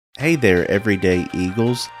Hey there, everyday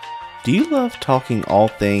Eagles. Do you love talking all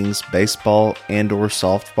things baseball and/or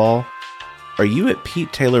softball? Are you at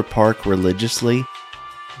Pete Taylor Park religiously?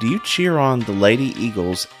 Do you cheer on the Lady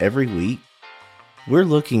Eagles every week? We're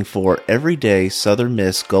looking for everyday Southern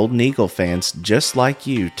Miss Golden Eagle fans just like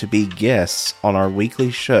you to be guests on our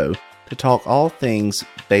weekly show to talk all things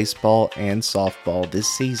baseball and softball this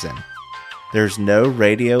season. There's no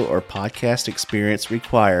radio or podcast experience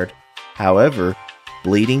required. However,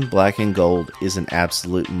 Bleeding Black and Gold is an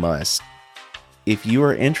absolute must. If you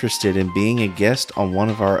are interested in being a guest on one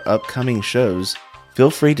of our upcoming shows, feel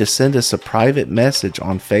free to send us a private message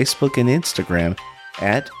on Facebook and Instagram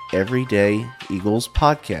at Everyday Eagles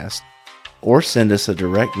Podcast, or send us a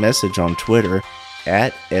direct message on Twitter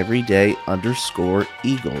at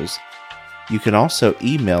everyday_Eagles. You can also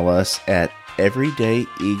email us at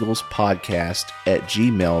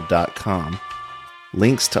everydayeaglespodcast@gmail.com.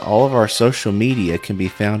 Links to all of our social media can be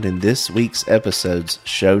found in this week's episode's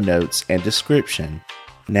show notes and description.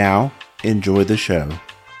 Now, enjoy the show.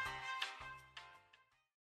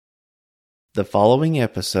 The following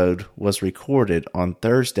episode was recorded on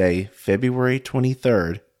Thursday, February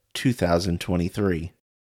 23rd, 2023.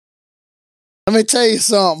 Let me tell you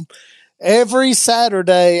something. Every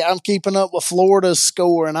Saturday, I'm keeping up with Florida's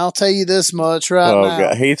score, and I'll tell you this much right now.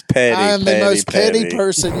 God, he's petty. I am the most petty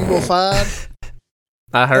person you will find.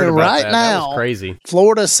 I heard about right that. Now, that was crazy.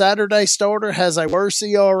 Florida's Saturday starter has a worse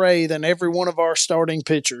ERA than every one of our starting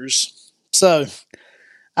pitchers. So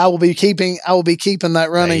I will be keeping that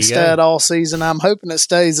running stat all season. I'm hoping it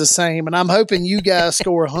stays the same, and I'm hoping you guys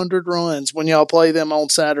score 100 runs when y'all play them on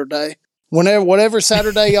Saturday. Whatever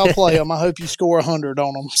Saturday y'all play them, I hope you score 100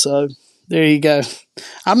 on them. So there you go.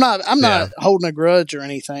 I'm not holding a grudge or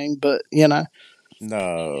anything, but you know.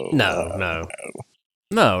 No, not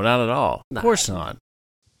at all. Of course not.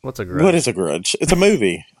 What's a grudge? What is a grudge? It's a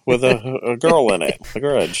movie with a girl in it. A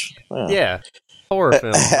grudge. Yeah. Horror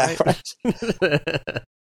film, right?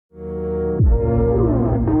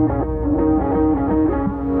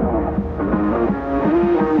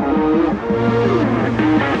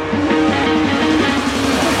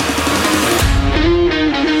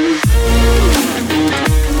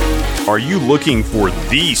 Are you looking for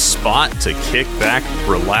the spot to kick back,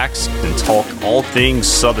 relax, and talk all things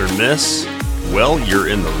Southern Miss? Well, you're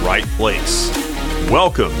in the right place.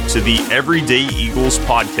 Welcome to the Everyday Eagles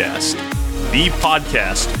Podcast, the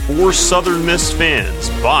podcast for Southern Miss fans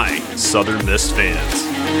by Southern Miss fans.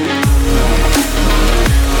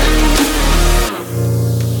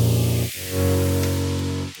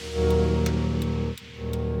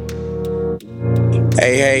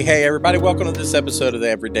 Hey, everybody. Welcome to this episode of the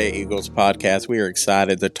Everyday Eagles Podcast. We are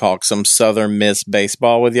excited to talk some Southern Miss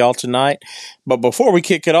baseball with y'all tonight. But before we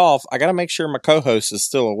kick it off, I got to make sure my co-host is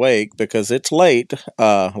still awake because it's late.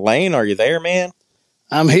 Lane, are you there, man?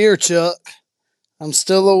 I'm here, Chuck. I'm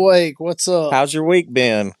still awake. What's up? How's your week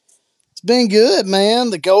been? It's been good, man.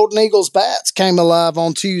 The Golden Eagles bats came alive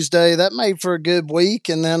on Tuesday. That made for a good week.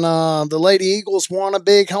 And then the Lady Eagles won a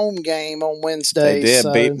big home game on Wednesday. They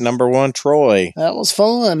did beat number 1 Troy. That was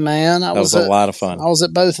fun, man. That was a lot of fun. I was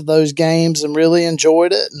at both of those games and really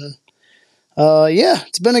enjoyed it. And yeah,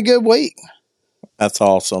 it's been a good week. That's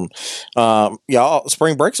awesome. Y'all,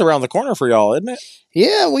 spring break's around the corner for y'all, isn't it?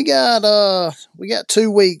 Yeah, we got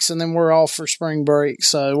 2 weeks and then we're off for spring break.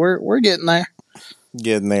 So we're getting there.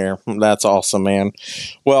 Getting there. That's awesome, man.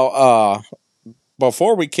 Well,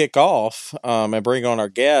 before we kick off and bring on our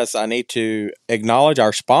guests, I need to acknowledge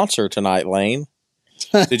our sponsor tonight, Lane.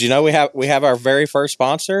 Did you know we have our very first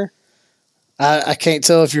sponsor? I can't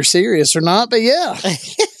tell if you're serious or not, but yeah.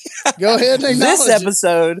 Go ahead and acknowledge This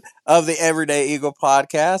episode of the Everyday Eagle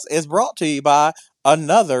Podcast is brought to you by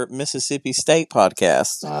another Mississippi State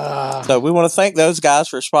podcast. So we want to thank those guys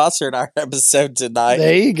for sponsoring our episode tonight.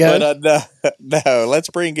 There you go. But no, let's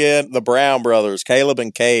bring in the Brown brothers, Caleb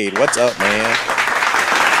and Cade. What's up, man?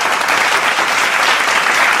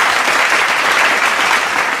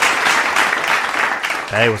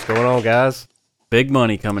 Hey, what's going on, guys? Big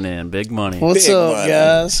money coming in. Big money. What's up,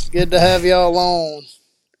 guys? Good to have y'all on.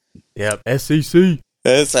 Yep, SEC.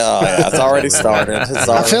 It's already started.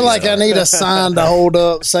 I feel like I need a sign to hold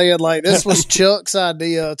up saying like this was Chuck's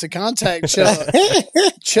idea to contact Chuck.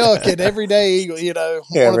 Chuck at Everyday Eagle,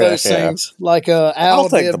 one of those things. Like Al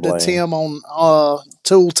did to Tim on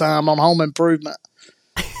Tool Time on Home Improvement.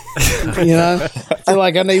 I feel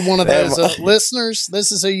like I need one of those listeners.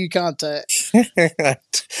 This is who you contact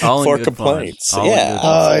for complaints.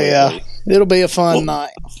 Yeah, it'll be a fun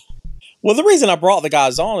night. Well, the reason I brought the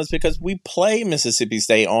guys on is because we play Mississippi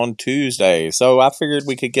State on Tuesday. So I figured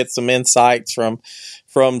we could get some insights from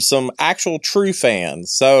from some actual true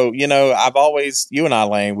fans. So, you know, you and I,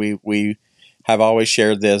 Lane, we have always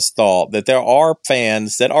shared this thought that there are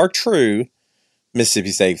fans that are true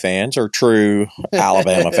Mississippi State fans or true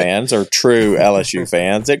Alabama fans or true LSU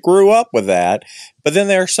fans that grew up with that. But then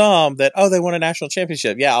there are some that, they won a national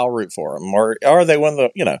championship. Yeah, I'll root for them. Or they won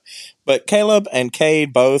But Caleb and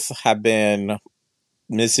Cade both have been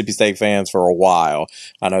Mississippi State fans for a while.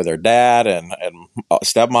 I know their dad and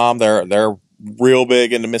stepmom, they're real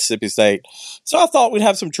big into Mississippi State. So I thought we'd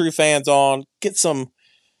have some true fans on, get some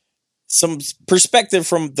perspective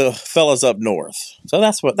from the fellas up north. So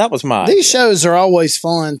that was my These shows are always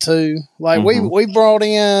fun too. Like we brought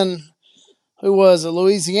in, who was it,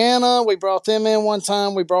 Louisiana? We brought them in one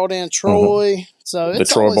time. We brought in Troy. So the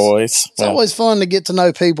Troy boys. It's always fun to get to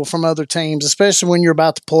know people from other teams, especially when you're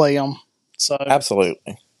about to play them. So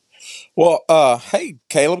absolutely. Well, hey,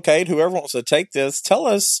 Caleb, Cade, whoever wants to take this, tell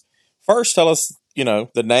us,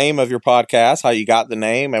 the name of your podcast, how you got the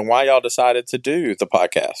name, and why y'all decided to do the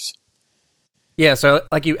podcast. Yeah, so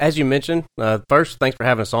as you mentioned, first, thanks for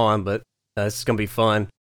having us on, but this is going to be fun.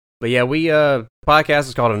 But yeah, podcast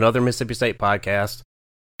is called Another Mississippi State Podcast.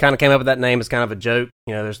 Kind of came up with that name as kind of a joke.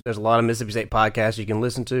 You know, there's a lot of Mississippi State podcasts you can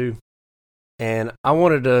listen to. And I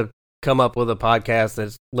wanted to come up with a podcast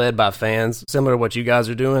that's led by fans, similar to what you guys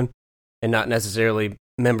are doing, and not necessarily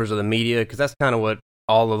members of the media, because that's kind of what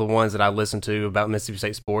all of the ones that I listen to about Mississippi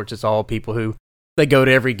State sports, it's all people who they go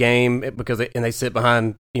to every game because they sit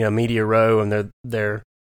behind media row, and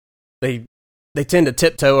they tend to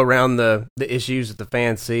tiptoe around the issues that the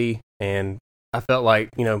fans see. And I felt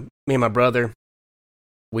like me and my brother,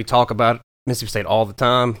 we talk about Mississippi State all the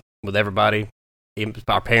time with everybody, even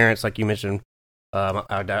our parents, like you mentioned,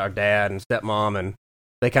 our dad and stepmom, and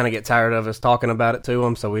they kind of get tired of us talking about it to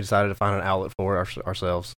them. So we decided to find an outlet for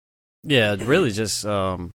ourselves. Yeah, really, just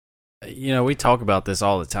we talk about this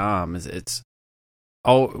all the time. It's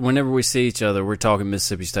whenever we see each other, we're talking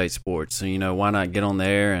Mississippi State sports. So, why not get on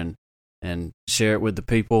there and share it with the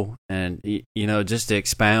people, and, just to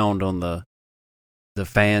expound on the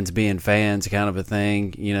fans being fans kind of a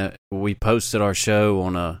thing. We posted our show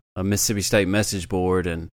on a Mississippi State message board,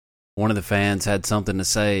 and one of the fans had something to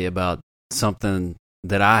say about something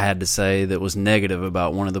that I had to say that was negative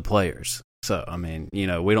about one of the players. So,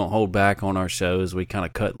 we don't hold back on our shows. We kind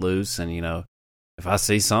of cut loose, and, if I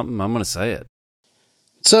see something, I'm going to say it.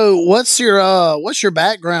 So what's your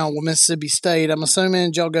background with Mississippi State? I'm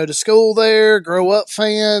assuming y'all go to school there, grow up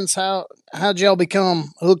fans. How'd y'all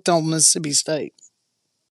become hooked on Mississippi State?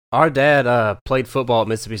 Our dad played football at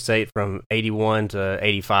Mississippi State from 81 to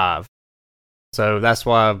 85. So that's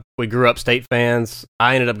why we grew up State fans.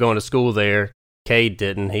 I ended up going to school there. Cade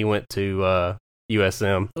didn't. He went to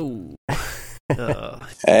USM. Ooh.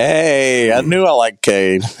 Hey, I knew I liked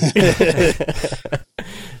Cade.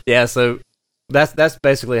 Yeah, so that's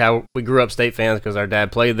basically how we grew up State fans, because our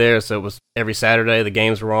dad played there. So it was every Saturday the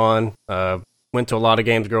games were on. Went to a lot of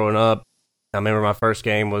games growing up. I remember my first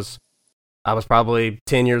game I was probably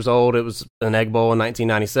 10 years old. It was an Egg Bowl in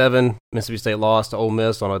 1997. Mississippi State lost to Ole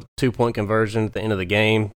Miss on a 2-point conversion at the end of the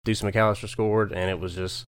game. Deuce McAllister scored, and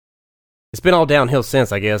it's been all downhill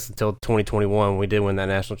since, I guess, until 2021 when we did win that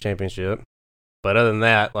national championship. But other than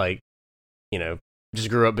that, just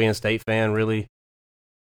grew up being a State fan, really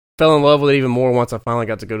fell in love with it even more once I finally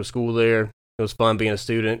got to go to school there. It was fun being a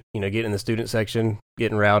student, getting in the student section,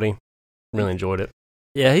 getting rowdy. Really enjoyed it.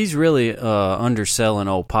 Yeah, he's really underselling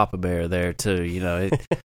old Papa Bear there, too.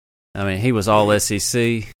 He was all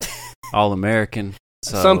SEC, all American.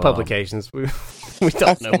 So, some publications. We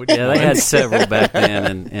don't know. Yeah, they had several back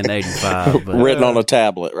then in 85. But, written on a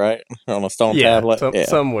tablet, right? On a stone tablet?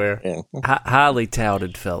 Somewhere. Yeah. Highly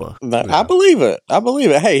touted fella. I believe it.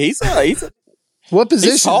 Hey, he's a what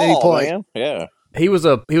position did he play? Man. Yeah. He was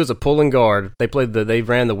a pulling guard. They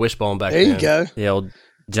ran the wishbone back then. There you go. The old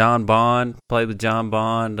John Bond, played with John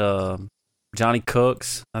Bond, Johnny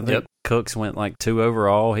Cooks. I think Cooks went 2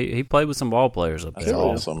 overall. He played with some ball players up there. That's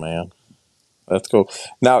awesome, man. That's cool.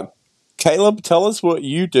 Now, Caleb, tell us what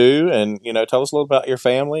you do, and tell us a little about your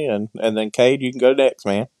family, and then Cade, you can go next,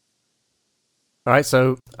 man. All right,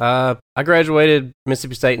 so I graduated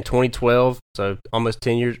Mississippi State in 2012, so almost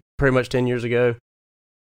 10 years, pretty much 10 years ago.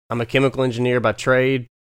 I'm a chemical engineer by trade,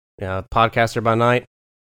 podcaster by night.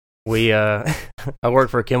 I work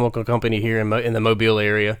for a chemical company here in the Mobile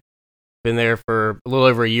area. Been there for a little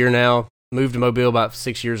over a year now. Moved to Mobile about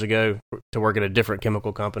 6 years ago to work at a different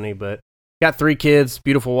chemical company, but got 3 kids,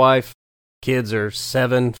 beautiful wife. Kids are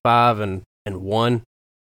 7, 5, and 1.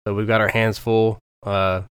 So we've got our hands full.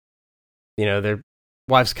 Their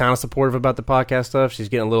wife's kind of supportive about the podcast stuff. She's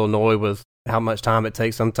getting a little annoyed with how much time it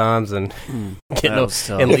takes sometimes, and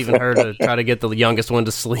and leaving her to try to get the youngest one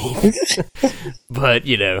to sleep. But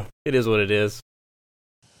it is what it is.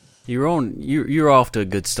 You're off to a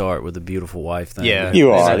good start with a beautiful wife thing. Yeah,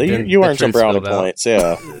 you are. You earned some brownie points.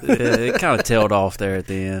 Yeah, it kind of tailed off there at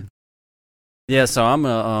the end. Yeah, so I'm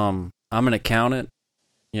an accountant.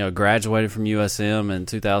 Graduated from USM in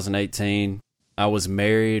 2018. I was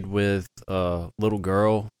married with a little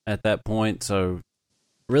girl at that point, so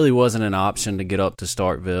really wasn't an option to get up to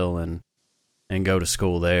Starkville and go to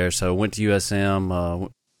school there. So went to USM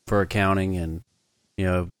for accounting, and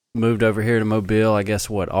moved over here to Mobile. I guess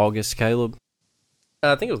August, Caleb?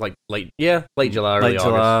 I think it was like late July,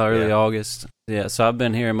 early August. Yeah, so I've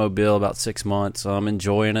been here in Mobile about 6 months. So I'm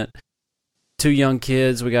enjoying it. 2 young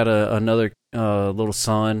kids. We got another little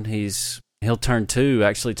son. He'll turn 2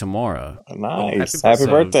 actually tomorrow. Nice. Happy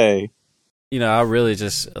birthday. I really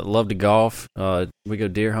just love to golf. We go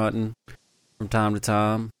deer hunting from time to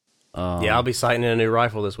time. I'll be sighting in a new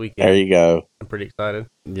rifle this weekend. There you go. I'm pretty excited.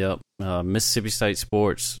 Yep. Mississippi State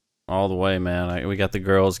sports all the way, man. We got the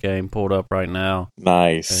girls game pulled up right now.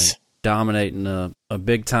 Nice. Dominating a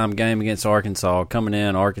big-time game against Arkansas. Coming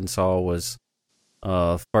in, Arkansas was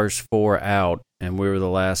first 4 out, and we were the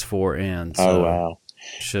last 4 in. So wow.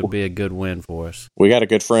 Should be a good win for us. We got a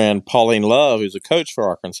good friend, Pauline Love, who's a coach for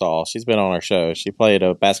Arkansas. She's been on our show. She played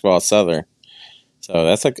basketball at Southern. So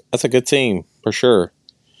that's a good team for sure.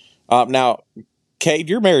 Now, Cade,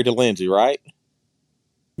 you're married to Lindsay, right?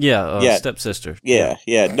 Yeah, stepsister. Yeah.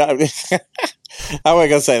 No, I wasn't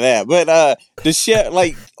gonna say that, but does she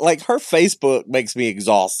like her Facebook makes me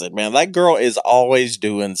exhausted, man. That girl is always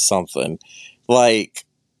doing something. Like,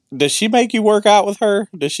 does she make you work out with her?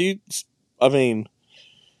 Does she? I mean,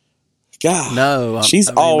 God, no. She's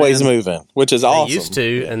always moving, which is awesome. They used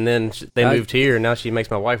to, and then they moved here, and now she makes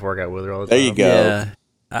my wife work out with her all the time. There you go. Yeah,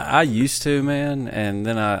 I used to, man, and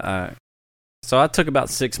then so I took about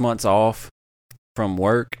 6 months off from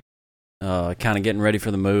work, kind of getting ready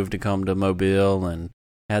for the move to come to Mobile, and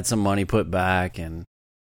had some money put back, and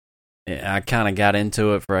I kind of got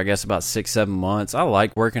into it for, I guess, about 6-7 months. I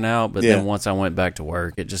like working out, but then once I went back to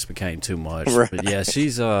work, it just became too much. Right. But yeah,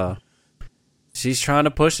 she's trying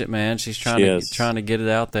to push it, man. She's trying to get it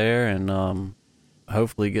out there, and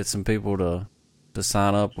hopefully get some people to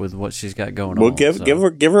sign up with what she's got going on. Well,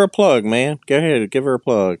 give her a plug, man. Go ahead, give her a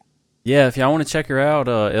plug. Yeah, if y'all want to check her out,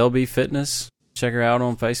 LB Fitness, check her out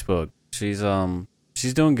on Facebook. She's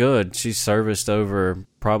doing good. She's serviced over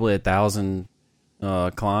probably 1,000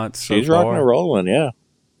 clients. She's rocking and rolling, yeah.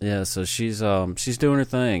 Yeah, so she's doing her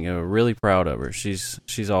thing. Really proud of her.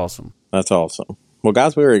 She's awesome. That's awesome. Well,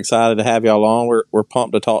 guys, we were excited to have y'all on. We're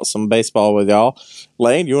pumped to talk some baseball with y'all.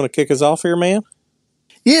 Lane, you want to kick us off here, man?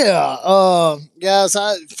 Yeah, guys.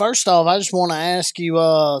 First off, I just want to ask you.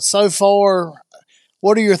 So far,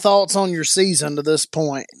 what are your thoughts on your season to this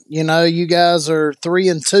point? You guys are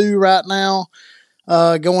 3-2 right now,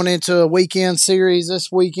 going into a weekend series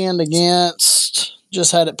this weekend against.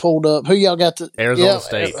 Just had it pulled up. Who y'all got? Arizona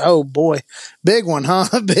State. Oh boy, big one, huh?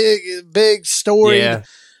 Big story. Yeah.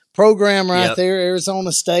 Program right there,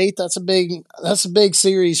 Arizona State. That's a big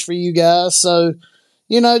series for you guys. So,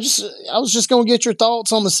 I was just going to get your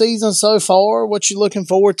thoughts on the season so far, what you looking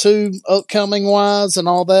forward to upcoming wise and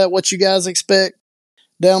all that, what you guys expect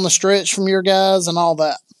down the stretch from your guys and all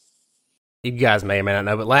that. You guys may or may not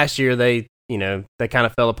know, but last year they kind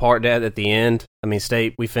of fell apart at the end. I mean,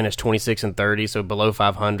 State, we finished 26-30, so below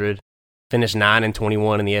 500. Finished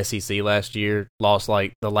 9-21 in the SEC last year. Lost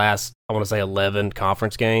like the last, I want to say, 11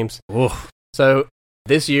 conference games. Oof. So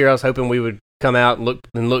this year, I was hoping we would come out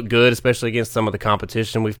and look good, especially against some of the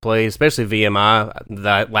competition we've played, especially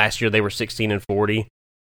VMI. Last year they were 16-40,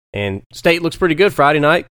 and State looks pretty good Friday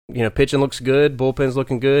night. Pitching looks good, bullpen's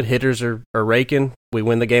looking good, hitters are raking. We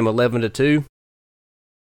win the game 11-2.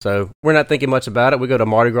 So we're not thinking much about it. We go to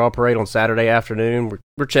Mardi Gras parade on Saturday afternoon.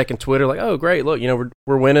 We're checking Twitter like, oh great, look,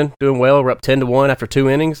 we're winning, doing well. We're up 10-1 after 2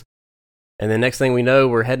 innings, and then next thing we know,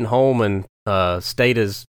 we're heading home, and State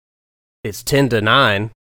it's 10-9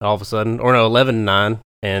 all of a sudden, or no, 11-9,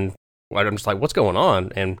 and I'm just like, what's going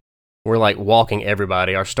on? And we're like walking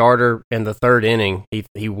everybody. Our starter in the 3rd inning,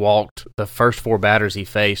 he walked the first 4 batters he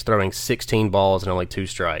faced, throwing 16 balls and only 2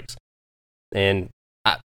 strikes, and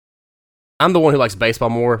I'm the one who likes baseball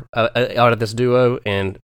more out of this duo,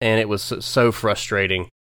 and it was so frustrating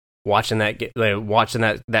watching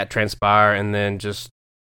that transpire, and then just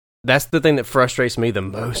that's the thing that frustrates me the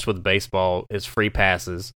most with baseball is free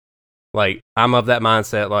passes. Like, I'm of that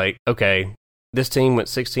mindset. Like, okay, this team went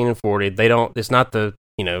 16-40. They don't. It's not the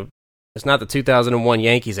 2001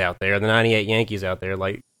 Yankees out there, the '98 Yankees out there.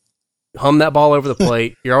 Like, hum that ball over the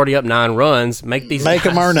plate. You're already up 9 runs. Make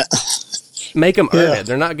them earn it. Make them earn it.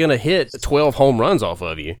 They're not going to hit 12 home runs off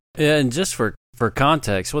of you. Yeah, and just for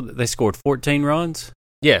context, they scored 14 runs?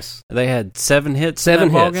 Yes. They had 7 hits in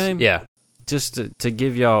that ball game? Yeah. Just to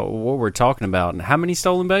give y'all what we're talking about. And how many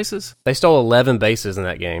stolen bases? They stole 11 bases in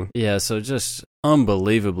that game. Yeah, so just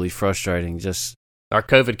unbelievably frustrating. Just our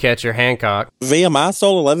COVID catcher, Hancock. VMI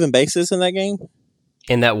stole 11 bases in that game?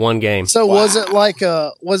 In that one game. So was it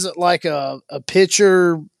like a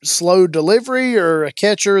pitcher slow delivery or a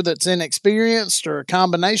catcher that's inexperienced or a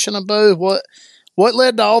combination of both? What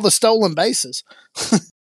led to all the stolen bases?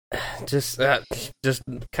 Just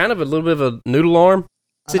kind of a little bit of a noodle arm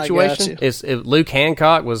situation. Luke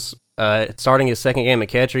Hancock was starting his second game at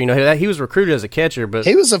catcher. You know, he was recruited as a catcher, but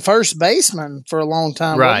he was a first baseman for a long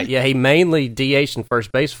time. Right? Yeah, he mainly DH'd in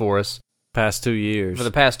first base for us for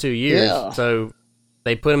the past 2 years. Yeah. So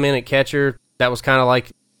they put him in at catcher. That was kind of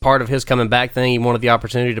like part of his coming back thing. He wanted the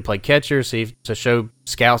opportunity to play catcher, to show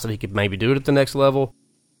scouts that he could maybe do it at the next level.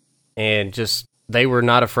 And just they were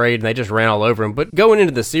not afraid, and they just ran all over him. But going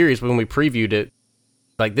into the series, when we previewed it,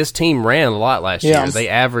 like this team ran a lot last year. They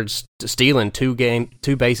averaged stealing 2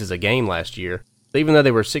 bases a game last year. Even though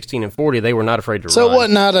they were 16-40, they were not afraid to run. So it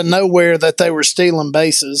wasn't out of nowhere that they were stealing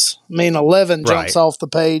bases. I mean, 11 jumps off the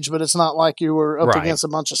page, but it's not like you were up against a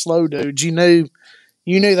bunch of slow dudes. You knew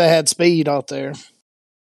they had speed out there.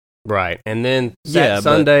 Right. And then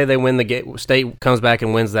Sunday they win the game. State comes back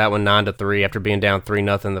and wins that one 9-3 after being down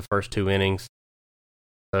 3-0 the first 2 innings.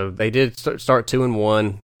 So they did start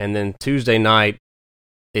 2-1, and then Tuesday night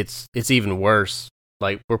it's even worse.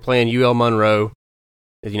 Like we're playing UL Monroe,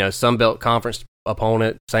 Sun Belt Conference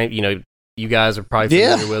opponent. Same, you guys are probably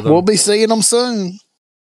familiar with them. We'll be seeing them soon.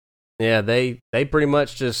 Yeah, they pretty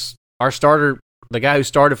much just our starter. The guy who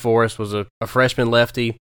started for us was a freshman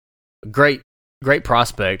lefty, great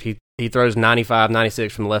prospect. He throws 95,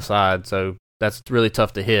 96 from the left side, so that's really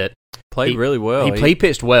tough to hit. Played really well. He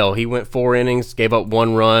pitched well. He went 4 innings, gave up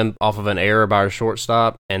 1 run off of an error by our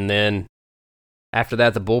shortstop, and then after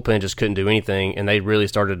that, the bullpen just couldn't do anything, and they really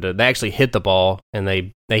started to. They actually hit the ball, and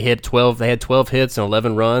they hit 12. They had 12 hits and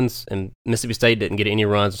 11 runs, and Mississippi State didn't get any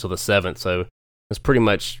runs until the 7th. So it's pretty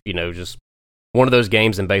much just one of those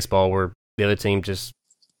games in baseball where the other team just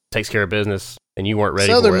takes care of business, and you weren't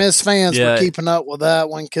ready. Southern for it. Miss fans were keeping up with that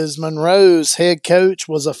one because Monroe's head coach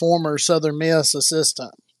was a former Southern Miss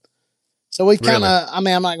assistant. So we kind of, I'm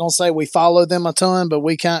not going to say we follow them a ton, but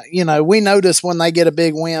we we notice when they get a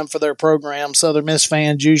big win for their program. Southern Miss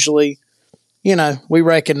fans usually, we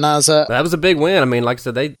recognize that. That was a big win. I mean, like I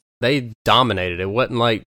said, they dominated. It wasn't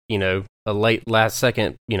like, a late last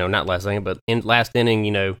second, not last second, but in last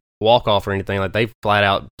inning, walk off or anything. Like they flat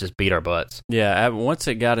out just beat our butts. Yeah. Once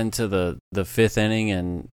it got into the 5th inning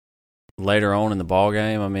and later on in the ball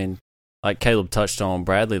game, I mean, like Caleb touched on,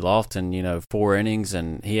 Bradley Lofton, 4 innings,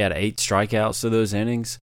 and he had 8 strikeouts to those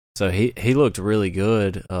innings. So he looked really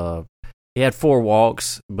good. He had 4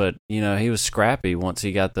 walks, but, he was scrappy once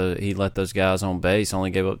he let those guys on base,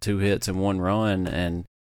 only gave up 2 hits and 1 run. And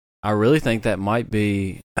I really think that might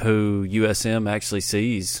be who USM actually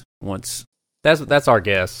sees once. That's our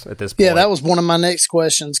guess at this point. Yeah, that was one of my next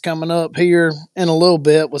questions coming up here in a little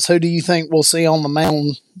bit was who do you think we'll see on the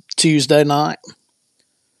mound Tuesday night?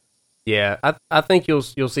 Yeah, I think you'll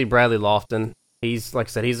see Bradley Lofton. He's like I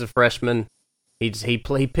said, he's a freshman. He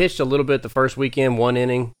pitched a little bit the first weekend, 1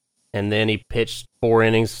 inning, and then he pitched 4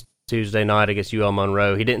 innings Tuesday night against UL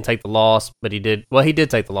Monroe. He didn't take the loss, but he did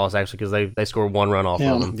take the loss actually because they scored 1 run off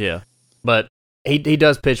of him. Yeah, but he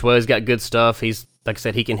does pitch well. He's got good stuff. He's like I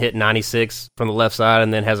said, he can hit 96 from the left side,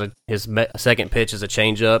 and then has his second pitch is a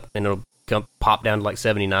changeup, and it'll pop down to like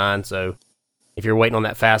 79. So if you're waiting on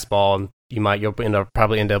that fastball, you'll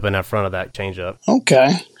probably end up in the front of that changeup.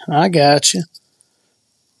 Okay, I got you.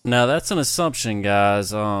 Now that's an assumption,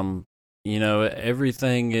 guys. Everything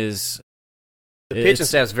is the pitching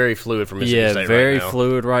staff's very fluid for Mississippi State right now. Yeah, very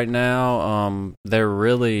fluid right now. They're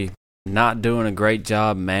really not doing a great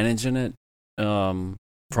job managing it. From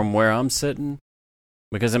where I'm sitting,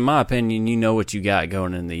 because in my opinion, you know what you got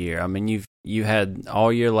going in the year. I mean, you had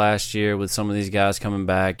all year last year with some of these guys coming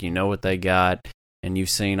back. You know what they got. And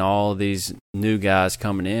you've seen all these new guys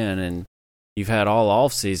coming in, and you've had all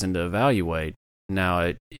off season to evaluate.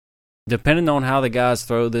 Now, depending on how the guys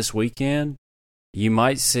throw this weekend, you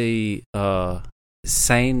might see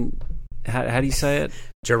Sane. How do you say it?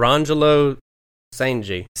 Gerangelo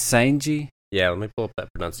Sanji. Sanji. Yeah, let me pull up that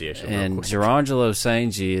pronunciation. And Gerangelo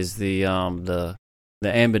Sanji is the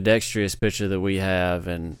ambidextrous pitcher that we have,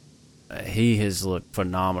 and he has looked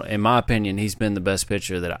phenomenal. In my opinion, he's been the best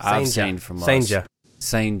pitcher that I've seen from us.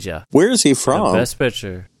 Sanja. Where is he from? The best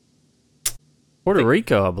pitcher. Puerto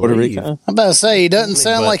Rico, I believe. Puerto Rico. I'm about to say, he doesn't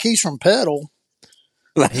sound like he's from Petal.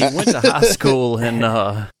 He went to high school in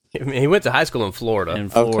he went to high school in Florida.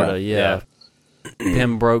 Okay. Yeah.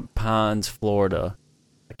 Pembroke Pines, Florida.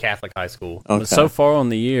 A Catholic high school. Okay. So far on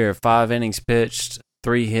the year, 5 innings pitched,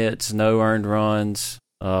 3 hits, no earned runs,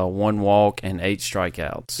 1 walk, and 8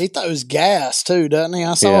 strikeouts. He throws gas, too, doesn't he?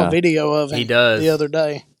 I saw a video of him the other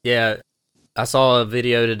day. Yeah. I saw a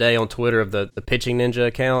video today on Twitter of the Pitching Ninja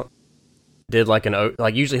account. Did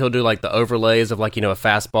usually he'll do like the overlays of a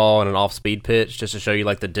fastball and an off-speed pitch just to show you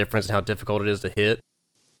like the difference and how difficult it is to hit.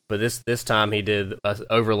 But this time he did an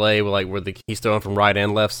overlay with where he's throwing from right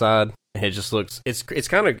and left side, and it just looks it's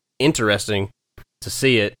kind of interesting to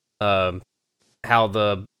see it how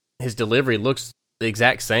his delivery looks the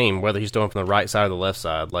exact same whether he's throwing from the right side or the left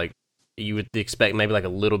side. Like you would expect maybe like a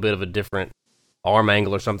little bit of a different arm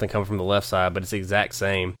angle or something coming from the left side, but it's the exact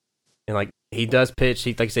same. And he does pitch. He,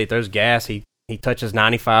 like you say, throws gas. He touches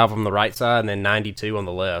 95 on the right side and then 92 on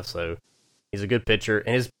the left. So he's a good pitcher.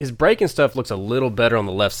 And his breaking stuff looks a little better on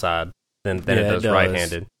the left side than it does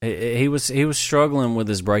right-handed. He was struggling with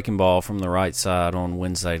his breaking ball from the right side on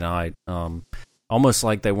Wednesday night. Almost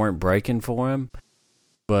like they weren't breaking for him.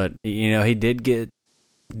 But he did get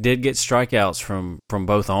strikeouts from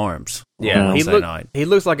both arms. Yeah, he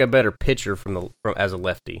looks like a better pitcher as a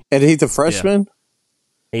lefty. And he's a freshman.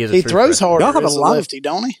 Yeah. He throws harder as a lefty,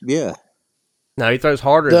 don't he? Yeah. No, he throws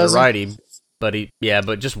harder as a righty, but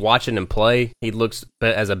just watching him play, he looks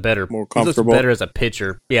as a better, more comfortable. He looks better as a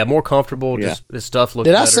pitcher. Yeah, more comfortable. Yeah. Just his stuff looks.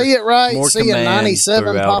 Did better. I see it right? More see a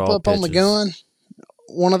 97 pop up pitches. On the gun.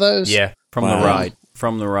 One of those. Yeah, from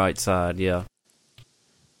the right side. Yeah.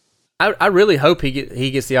 I really hope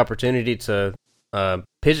he gets the opportunity to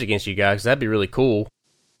pitch against you guys. That'd be really cool.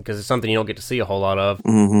 Because it's something you don't get to see a whole lot of.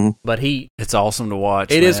 Mm-hmm. But it's awesome to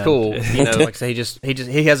watch. It is cool. Like I say,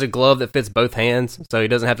 he has a glove that fits both hands, so he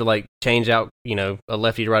doesn't have to change out, a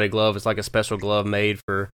lefty to righty glove. It's like a special glove made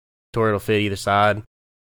to where it'll fit either side.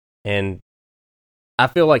 And I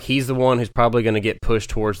feel like he's the one who's probably going to get pushed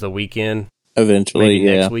towards the weekend. Eventually, maybe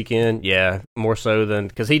next weekend. Yeah, more so than,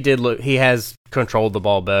 because he has controlled the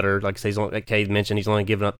ball better. Like I say, like Cade mentioned, he's only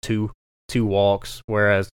given up two walks,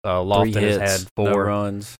 whereas Lofton has had 4 no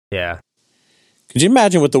runs. Yeah. Could you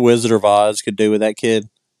imagine what the Wizard of Oz could do with that kid?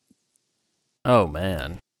 Oh,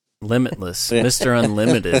 man. Limitless. Mr.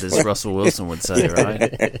 Unlimited, as Russell Wilson would say,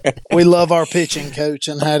 right? We love our pitching coach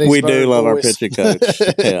in Hattiesburg. We do love our pitching coach.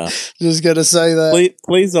 Yeah. Just going to say that.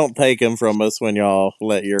 Please don't take him from us when y'all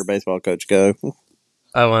let your baseball coach go.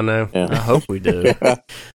 Oh, I know. Yeah. I hope we do.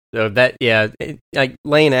 So like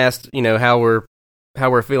Lane asked, how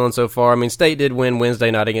we're feeling so far. I mean, State did win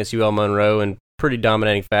Wednesday night against UL Monroe in pretty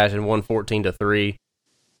dominating fashion, won 14-3.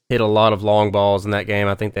 Hit a lot of long balls in that game.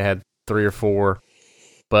 I think they had 3 or 4.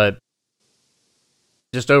 But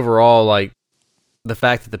just overall, the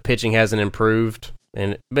fact that the pitching hasn't improved,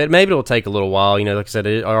 but maybe it'll take a little while. Like I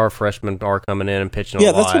said, our freshmen are coming in and pitching a lot.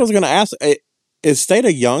 Yeah, that's what I was going to ask. Is State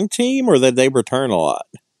a young team, or did they return a lot?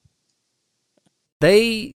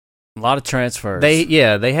 A lot of transfers. They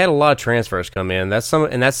had a lot of transfers come in. That's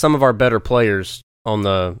some of our better players in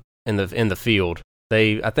the field.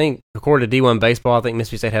 I think according to D1 baseball, I think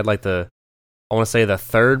Mississippi State had the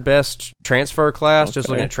 3rd best transfer class, just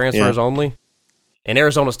looking at transfers only. And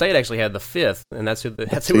Arizona State actually had the 5th, and that's who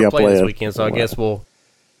we're playing this weekend. So I guess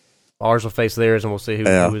ours will face theirs, and we'll see who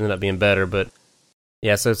ended up being better. But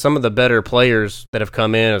yeah, so some of the better players that have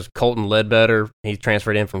come in is Colton Ledbetter. He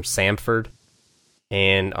transferred in from Samford.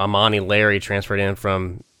 And Amani Larry transferred in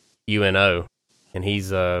from UNO, and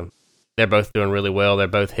they're both doing really well. They're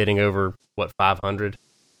both hitting over 500.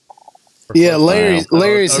 Yeah,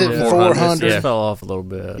 Larry's hitting 400. Yeah. Fell off a little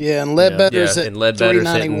bit. Yeah, and Ledbetter's at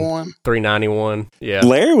 391. 391. Yeah,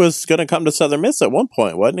 Larry was going to come to Southern Miss at one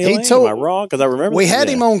point, wasn't he? Am I wrong? Because I remember we had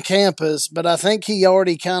him on campus, but I think he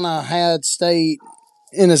already kind of had State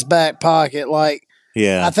in his back pocket,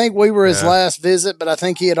 Yeah, I think we were his last visit, but I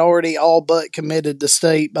think he had already all but committed to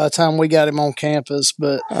State by the time we got him on campus.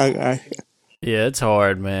 But yeah, it's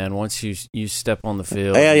hard, man. Once you step on the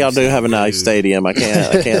field, yeah, y'all do have a nice stadium. I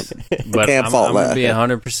can't but can't fault I'm that. gonna be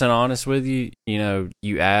 100% honest with you.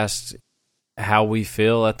 You asked how we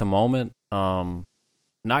feel at the moment.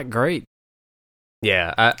 Not great.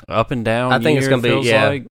 Yeah, up and down. I think it's gonna be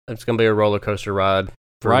like. It's gonna be a roller coaster ride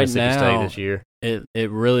for right Mississippi now, State this year. It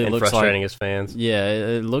really and looks frustrating like, as fans. Yeah,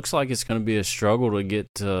 it looks like it's going to be a struggle to get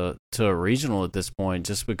to a regional at this point,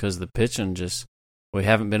 just because the pitching we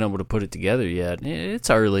haven't been able to put it together yet. It's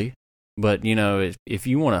early, but if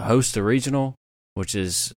you want to host a regional, which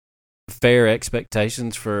is fair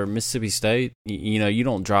expectations for Mississippi State, you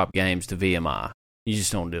don't drop games to VMI. You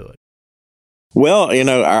just don't do it. Well,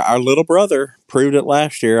 our little brother proved it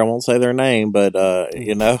last year. I won't say their name, but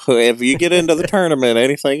if you get into the tournament,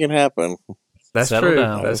 anything can happen. That's Settle true.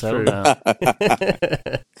 down. That's Settle true. down.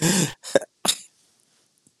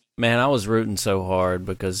 Man, I was rooting so hard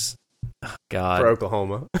because, God, For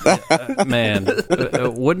Oklahoma. man,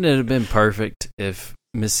 wouldn't it have been perfect if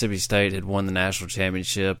Mississippi State had won the national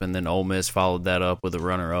championship and then Ole Miss followed that up with a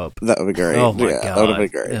runner-up? That would be great. Oh my God, God, that would have been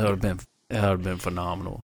great. It would have been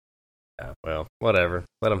phenomenal. Yeah, well, whatever.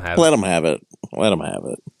 Let them have Let it. them have it. Let them have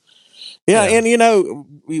it. Yeah, and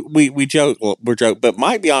we joke, but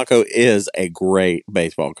Mike Bianco is a great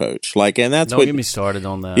baseball coach. And that's Don't get me started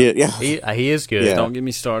on that. Yeah. He is good. Yeah. Don't get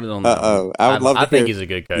me started on that. I would love to. I think he's a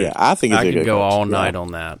good coach. Yeah, I think he's I a good could go coach. all night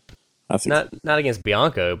on that. I think Not against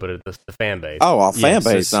Bianco, but the fan base. Oh, fan Yes,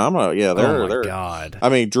 base. it's- No, I'm not. Yeah, Oh my they're. God. I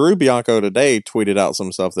mean, Drew Bianco today tweeted out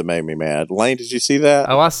some stuff that made me mad. Lane, did you see that?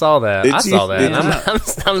 Oh, I saw that. Did I you- saw that.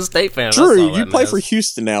 did I'm a State fan. I Drew, saw you that play mess. for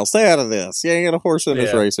Houston now. Stay out of this. You ain't got a horse in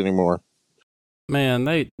this Yeah. race anymore. Man,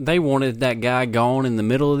 they wanted that guy gone in the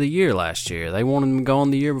middle of the year last year. They wanted him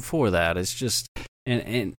gone the year before that. It's just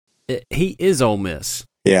he is Ole Miss.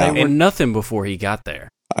 Yeah, They were nothing before he got there.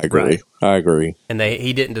 I agree. Right. I agree. And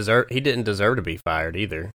he didn't deserve to be fired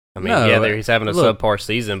either. I mean, No, he's having a look. subpar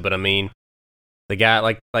season, but I mean, the guy,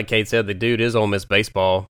 like Cade said, the dude is Ole Miss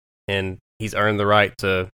baseball, and he's earned the right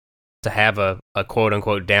to have a quote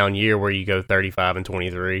unquote down year where you go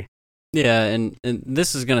 35-23. Yeah, and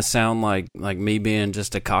this is going to sound like me being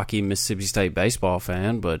just a cocky Mississippi State baseball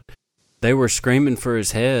fan, but they were screaming for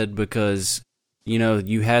his head because,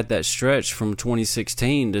 you had that stretch from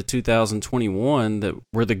 2016 to 2021 that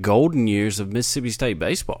were the golden years of Mississippi State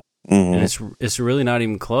baseball. Mm-hmm. And it's really not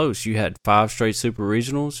even close. You had 5 straight Super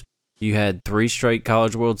Regionals, you had 3 straight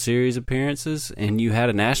College World Series appearances, and you had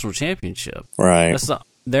a national championship. Right.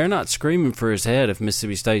 They're not screaming for his head if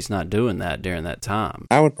Mississippi State's not doing that during that time.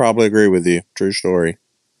 I would probably agree with you. True story.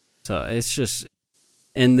 So it's just,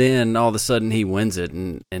 and then all of a sudden he wins it,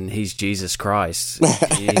 and he's Jesus Christ.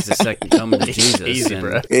 He's the second coming of Jesus. Easy, and,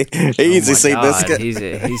 bro. Easy. Oh See my this God,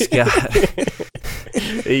 guy. he's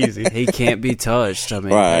got Easy. he can't be touched. I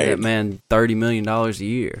mean, Right. that man $30 million a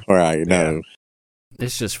year. Right. No.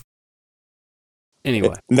 It's just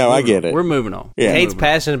anyway. No, I get it. We're moving on. Yeah. Cade's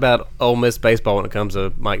passionate about Ole Miss baseball when it comes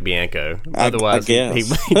to Mike Bianco. Otherwise, I guess.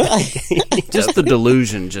 Just the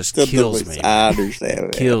delusion just The kills delusion. me. I understand.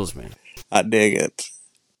 Man. Kills me. I dig it.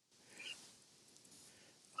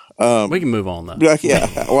 We can move on though. Yeah.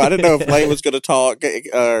 Well, I didn't know if Lane was going to talk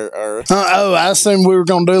or. I assumed we were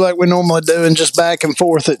going to do like we normally do and just back and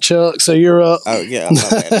forth at Chuck. So you're up. Oh yeah.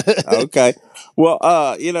 My bad. Okay. Well,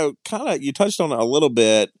 kind of you touched on it a little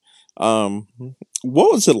bit.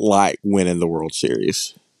 What was it like winning the World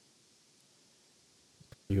Series?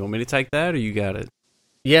 You want me to take that or you got it?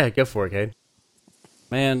 yeah, go for it, Cade.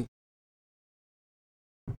 Man,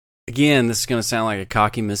 again, this is going to sound like a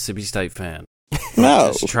cocky Mississippi State fan.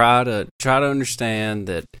 No. Just try to understand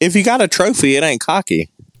that. If you got a trophy, it ain't cocky.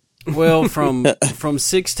 Well, from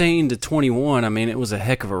 16 to 21, I mean, it was a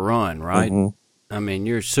heck of a run, right? Mm-hmm. I mean,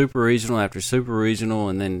 you're super regional after super regional,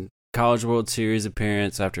 and then College World Series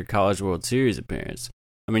appearance after College World Series appearance.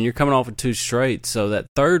 I mean, you're coming off of 2 straight, so that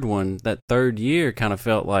third year kind of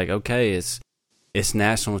felt like, okay, it's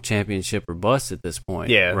national championship or bust at this point.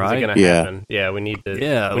 Yeah, right? is it going to happen? Yeah, we need to.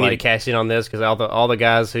 Yeah, we need to cash in on this because all the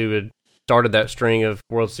guys who had started that string of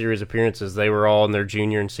World Series appearances, they were all in their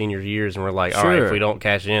junior and senior years, and we're like, all right, if we don't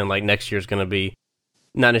cash in, like next year's going to be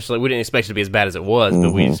not necessarily. We didn't expect it to be as bad as it was,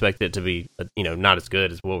 but we expected it to be, not as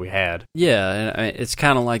good as what we had. Yeah, and it's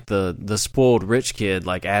kind of like the spoiled rich kid,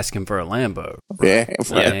 like asking for a Lambo. Yeah.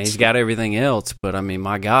 I mean, he's got everything else, but I mean,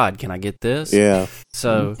 my God, can I get this? Yeah.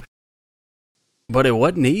 So, but it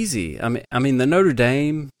wasn't easy. I mean, the Notre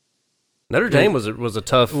Dame was a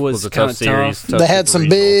tough kinda series. tough. They had some big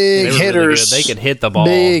They were really hitters. good. They could hit the ball.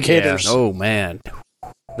 Big Yeah. hitters. Oh man,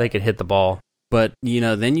 They could hit the ball. but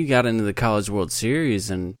then you got into the College World Series,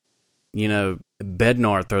 and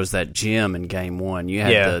Bednar throws that gem in Game 1. You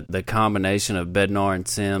had the combination of Bednar and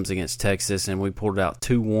Sims against Texas, and we pulled it out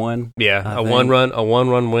 2-1. Yeah, I a think. one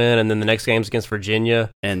run win, and then the next game's against Virginia.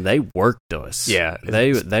 And they worked us. Yeah,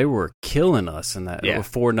 they were killing us in that. Yeah.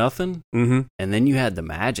 4-0. Mm-hmm. And then you had the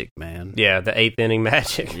Magic, man. Yeah, the 8th inning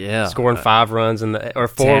Magic. Yeah. Scoring 5 runs Tanner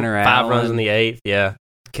 5 runs Allen. in the 8th. Yeah.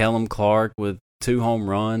 Kellum Clark with 2 home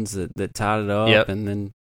runs that tied it up. Yep. And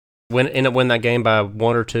then End up winning that game by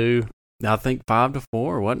 1 or 2. I think 5-4,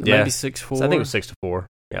 wasn't it? Yeah. Maybe 6-4. So I think it was 6-4.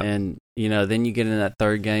 Yeah. And, then you get in that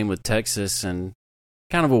third game with Texas, and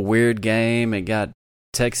kind of a weird game. It got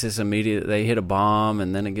Texas immediately, they hit a bomb,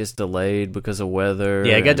 and then it gets delayed because of weather.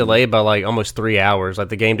 Yeah, it got delayed by like almost 3 hours. Like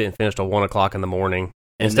the game didn't finish till 1 o'clock in the morning.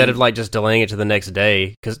 Instead of like just delaying it to the next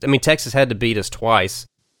day, because I mean Texas had to beat us twice,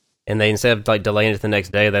 and they instead of like delaying it to the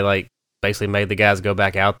next day, they like basically made the guys go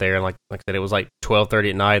back out there, and like I said, it was like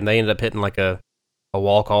 12:30 at night, and they ended up hitting like a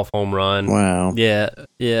walk-off home run. Wow. Yeah,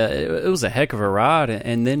 it was a heck of a ride,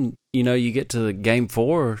 and then you get to Game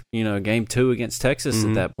 4, Game 2 against Texas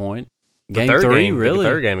at that point. Game 3, really, the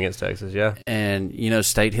third game against Texas, yeah. And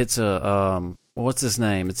State hits a what's his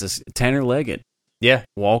name? It's a Tanner Leggett,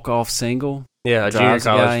 walk-off single. Yeah, a junior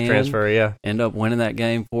college transfer, yeah. End up winning that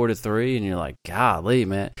game 4-3, and you're like, golly,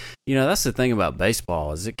 man. That's the thing about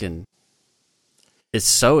baseball is it's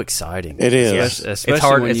so exciting. It is. Yes. It's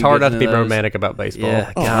hard not to be romantic about baseball.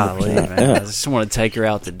 Yeah, golly, man. I just want to take her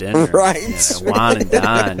out to dinner. Right. Wine and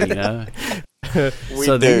dine,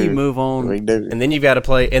 Then you move on. We do. And then you've got to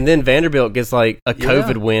play, and then Vanderbilt gets like a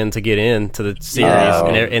COVID win to get into the series,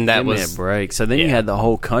 and that was a break. So then you had the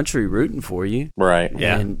whole country rooting for you. Right.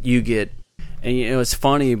 Yeah. And you get, and it's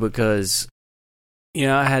funny because,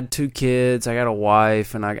 I had 2 kids, I got a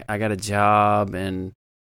wife, and I got a job, and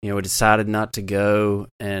we decided not to go,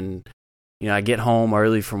 and I get home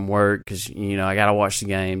early from work because I got to watch the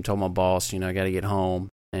game. Told my boss, I got to get home.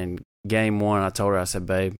 And Game 1, I told her, I said,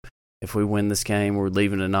 babe, if we win this game, we're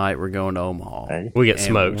leaving tonight. We're going to Omaha. We get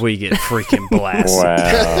smoked. We get freaking blasted.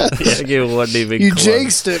 Wow. It wasn't even you close.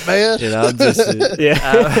 jinxed it, man.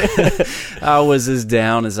 I was as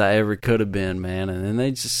down as I ever could have been, man. And then they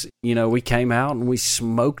just, we came out and we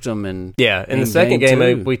smoked them. And in the second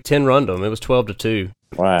game, we 10-runned them. It was 12-2.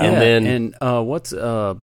 Wow. Yeah, and then what's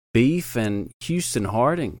Beef and Houston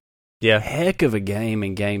Harding? Yeah, heck of a game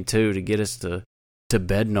in Game 2 to get us to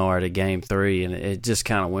Bednar at Game 3, and it just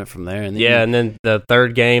kind of went from there. And then and then the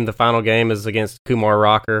third game, the final game, is against Kumar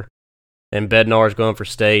Rocker, and Bednar's going for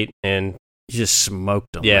state, and you just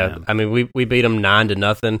smoked them. Yeah, man. I mean we beat them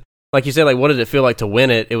 9-0. Like you said, like what did it feel like to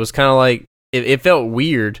win it? It was kind of like it felt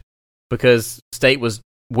weird because state was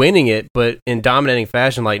winning it, but in dominating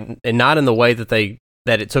fashion, like and not in the way that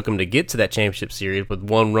it took them to get to that championship series with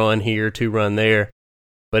 1 run here, 2 run there,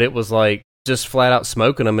 but it was like just flat out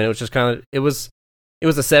smoking them, and it was just kind of it was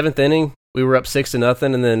the 7th inning. We were up 6-0,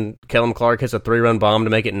 and then Kellum Clark hits a 3-run bomb to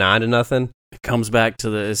make it 9-0. It comes back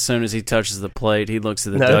to as soon as he touches the plate, he looks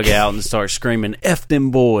at the dugout and starts screaming, "F them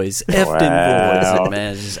boys, F them boys!" And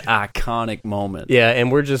man, it's just iconic moment. Yeah,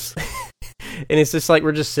 and we're just, and it's just like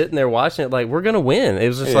we're just sitting there watching it, like we're gonna win. It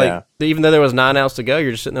was just like even though there was 9 outs to go,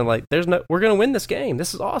 you're just sitting there like, we're gonna win this game.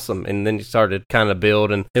 This is awesome. And then you started kind of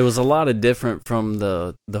build, and it was a lot of different from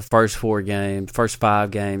the first 5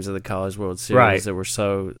 games of the College World Series. Right. That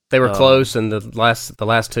were they were close, and the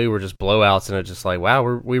last 2 were just blowouts, and it's just like, wow,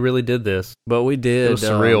 we really did this. But we did. It was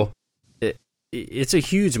surreal. It's a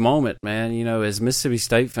huge moment, man. As Mississippi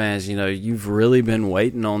State fans, you've really been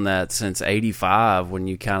waiting on that since '85 when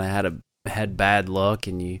you kind of had bad luck,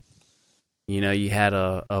 and you had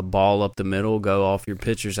a ball up the middle go off your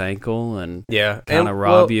pitcher's ankle and kind of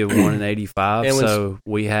rob you of one in '85. So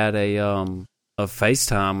we had a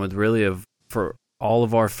FaceTime with for all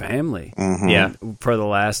of our family. Mm-hmm. For the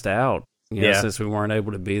last out. Since we weren't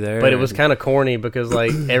able to be there. But it was kind of corny because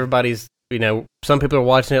like everybody's, some people are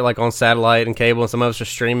watching it like on satellite and cable, and some of us are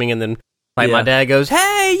streaming, and then like my dad goes,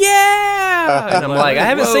 "Hey, yeah," and I'm like, "I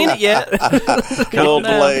haven't seen it yet." A little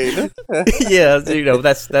delayed. Yeah,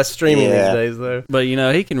 that's streaming these days though. But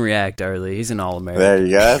he can react early. He's an All-American. There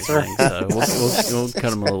you go. That's right. So we'll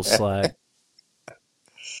cut him a little slack.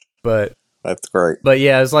 But that's great. But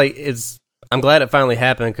yeah, I'm glad it finally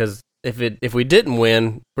happened because if we didn't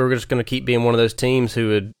win, we were just going to keep being one of those teams who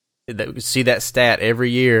would see that stat every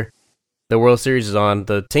year. The World Series is on.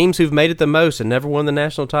 The teams who've made it the most and never won the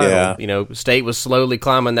national title. Yeah. State was slowly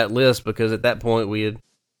climbing that list because at that point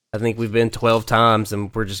I think we've been 12 times, and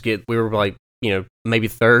we were like, maybe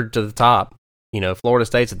third to the top. Florida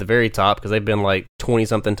State's at the very top because they've been like 20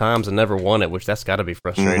 something times and never won it, which that's got to be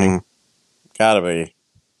frustrating. Mm-hmm. Gotta be.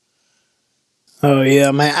 Oh yeah,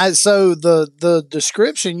 man. So the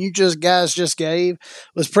description you guys just gave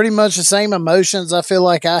was pretty much the same emotions I feel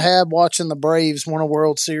like I had watching the Braves win a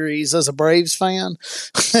World Series as a Braves fan.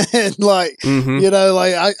 And like,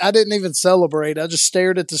 I didn't even celebrate. I just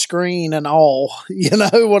stared at the screen in awe.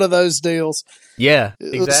 One of those deals. Yeah,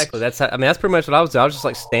 exactly. That's pretty much what I was doing. I was just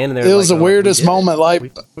like standing there. It was the weirdest moment.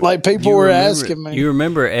 Like people were asking me. You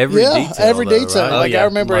remember every detail. Every though, detail. Right? I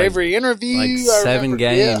remember every interview. Like 7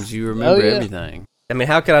 games. You remember everything. I mean,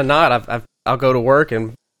 how could I not? I'll go to work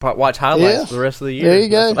and watch highlights for the rest of the year. There you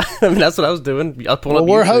go. That's what I was doing. I was pulling up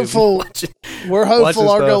we're YouTube hopeful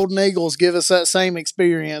our Golden Eagles give us that same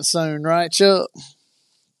experience soon, right, Chuck?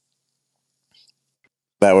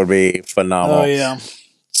 That would be phenomenal. Oh yeah.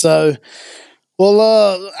 So,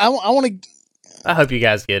 well, I want to. I hope you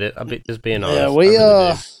guys get it. Just being honest.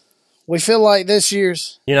 Yeah, we feel like this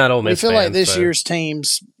year's. You're not Ole Miss. We feel fans, like this so. year's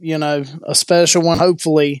team's, a special one.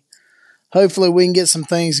 Hopefully we can get some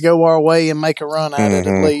things go our way and make a run at it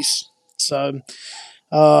at least. So,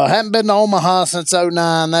 haven't been to Omaha since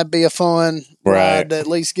 2009. That'd be a fun ride to at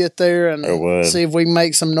least get there and see if we can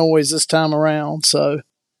make some noise this time around. So.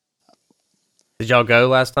 Did y'all go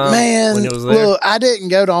last time? Man, when it was there? Look, I didn't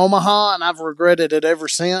go to Omaha, and I've regretted it ever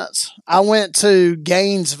since. I went to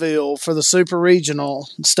Gainesville for the Super Regional,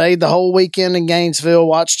 stayed the whole weekend in Gainesville,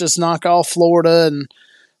 watched us knock off Florida and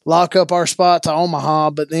lock up our spot to Omaha,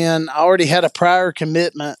 but then I already had a prior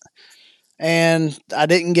commitment, and I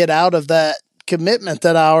didn't get out of that commitment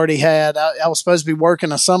that I already had. I was supposed to be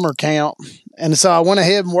working a summer camp, and so I went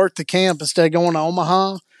ahead and worked the camp instead of going to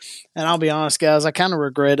Omaha. And I'll be honest, guys, I kind of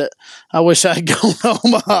regret it. I wish I had gone to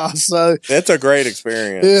Omaha. So it's a great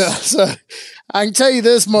experience. Yeah. So I can tell you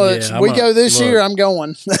this much: we go this year, I'm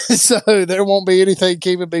going. So there won't be anything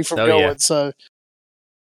keeping me from going. Yeah. So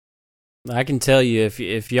I can tell you,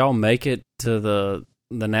 if y'all make it to the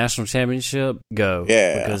national championship, go.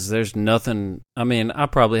 Yeah. Because there's nothing. I mean, I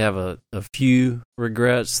probably have a few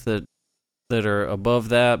regrets that are above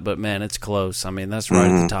that, but man, it's close. I mean, that's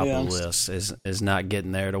right at the top of the list is not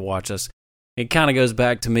getting there to watch us. It kind of goes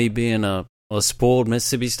back to me being a spoiled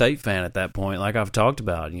Mississippi State fan at that point, like I've talked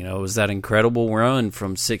about. It was that incredible run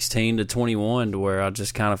from 16 to 21 to where I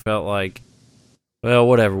just kind of felt like, well,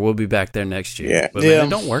 whatever, we'll be back there next year. Yeah. But man, it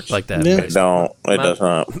don't work like that. It don't. It does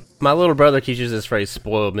not. My little brother keeps using this phrase,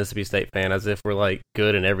 spoiled Mississippi State fan, as if we're like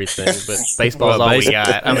good and everything, but baseball's all we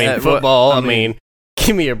got. I mean, football, I mean,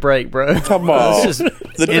 give me a break, bro. Come on.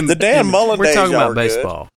 The Dan Mullen We're days talking about are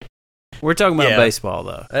baseball. We're talking about baseball,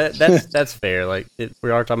 though. That's fair. Like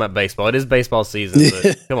we are talking about baseball. It is baseball season,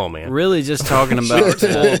 but come on, man. Really just talking about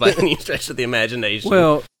by any stretch of the imagination.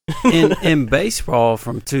 Well, in baseball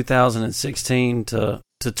from 2016 to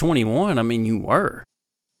 21, I mean, you were.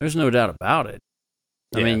 There's no doubt about it.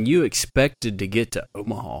 I mean, you expected to get to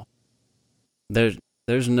Omaha. There's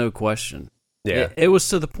no question. Yeah. It was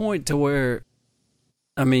to the point to where,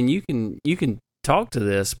 I mean, you can talk to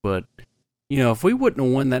this, but if we wouldn't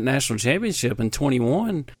have won that national championship in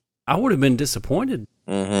 21, I would have been disappointed.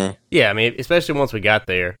 Mm-hmm. Yeah, I mean, especially once we got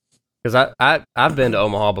there, because I've been to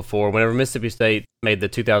Omaha before. Whenever Mississippi State made the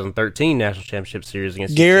 2013 national championship series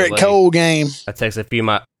against Garrett UCLA, Cole game. I texted a few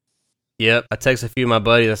of my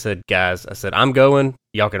buddies. I said, guys, I'm going.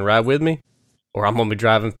 Y'all can ride with me, or I'm gonna be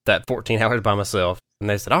driving that 14 hours by myself. And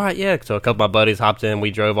they said, all right, yeah. So a couple of my buddies hopped in. We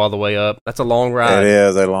drove all the way up. That's a long ride. It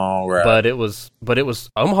is a long ride. But it was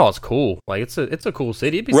Omaha's cool. Like it's a cool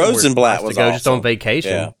city. It'd be Rosenblatt was to go awesome. just on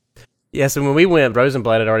vacation. Yeah. So when we went,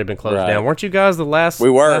 Rosenblatt had already been closed down. Weren't you guys the last? We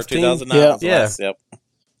were. last 2009. Yeah. Yep.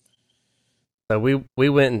 So we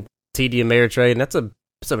went and TD Ameritrade, and that's a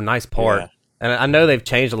nice park. Yeah. And I know they've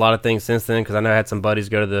changed a lot of things since then, because I know I had some buddies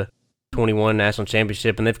go to the 21 national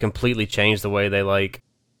championship, and they've completely changed the way they like.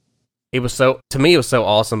 To me, it was so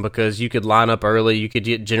awesome because you could line up early. You could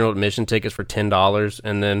get general admission tickets for $10,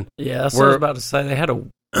 and then that's what I was about to say. They had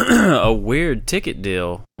a weird ticket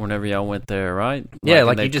deal whenever y'all went there, right?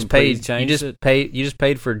 You just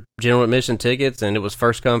paid for general admission tickets, and it was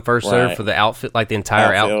first come first served for the outfit, like the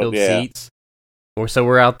entire outfield seats. So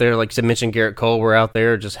we're out there, like you mentioned, Garrett Cole. We're out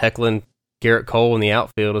there just heckling Garrett Cole in the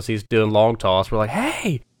outfield as he's doing long toss. We're like,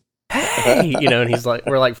 hey, and he's like,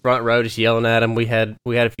 we're like front row just yelling at him. We had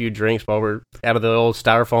a few drinks while we're out of the old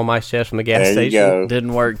styrofoam ice chest from the gas station. Go.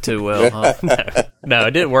 Didn't work too well, huh? No,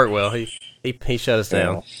 it didn't work well. He shut us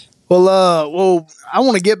down. Well, I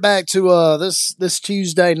want to get back to this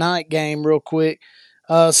Tuesday night game real quick.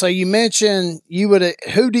 So you mentioned you would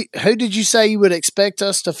who did you say you would expect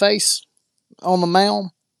us to face on the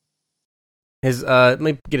mound? Let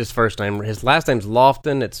me get his first name. His last name's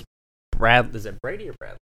Lofton. It's Brad. Is it Brady or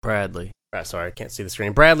Bradley? Bradley. Sorry, I can't see the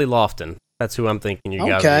screen. Bradley Lofton. That's who I'm thinking you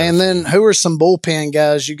guys. Okay, and then who are some bullpen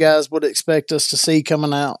guys you guys would expect us to see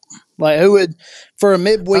coming out? Like who would for a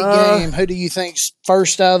midweek game? Who do you think's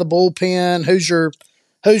first out of the bullpen? Who's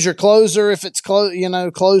your closer if it's close?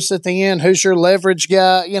 Close at the end. Who's your leverage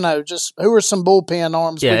guy? Just who are some bullpen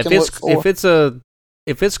arms? Yeah, we can look for?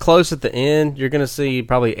 if it's close at the end, you're going to see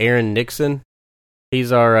probably Aaron Nixon.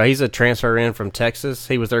 He's a transfer in from Texas.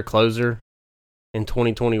 He was their closer in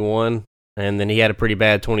 2021, and then he had a pretty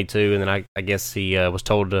bad 22, and then I guess he was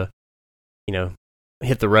told to,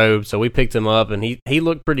 hit the road. So we picked him up, and he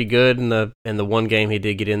looked pretty good in the one game he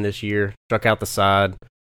did get in this year. Struck out the side.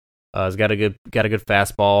 He's got a good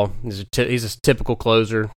fastball. He's a typical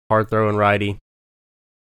closer, hard throwing righty.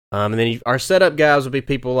 And then our setup guys would be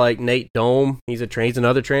people like Nate Dome. He's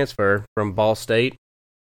another transfer from Ball State.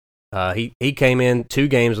 He came in 2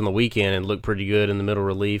 games on the weekend and looked pretty good in the middle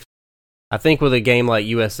relief. I think with a game like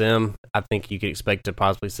USM, I think you could expect to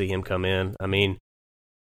possibly see him come in. I mean,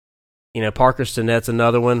 Parker Stinnette's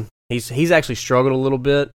another one. He's actually struggled a little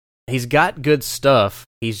bit. He's got good stuff.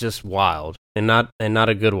 He's just wild and not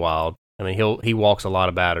a good wild. I mean, he walks a lot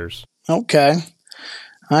of batters. Okay,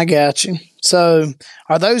 I got you. So,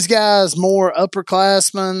 are those guys more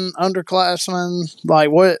upperclassmen, underclassmen? Like,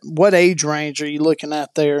 what age range are you looking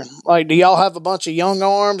at there? Like, do y'all have a bunch of young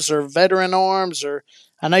arms or veteran arms? Or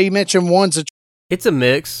I know you mentioned one's It's a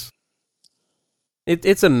mix.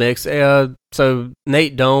 It's a mix. So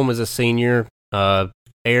Nate Dome is a senior.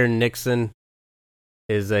 Aaron Nixon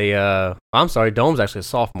is I'm sorry, Dome's actually a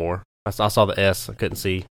sophomore. I saw the S. I couldn't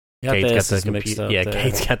see. Cade's got the mixed up. Yeah, there.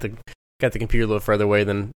 Cade's got the computer a little further away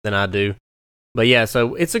than I do. But yeah,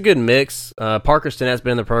 so it's a good mix. Parker Stinnette's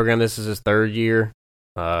been in the program. This is his 3rd year.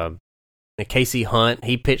 Casey Hunt,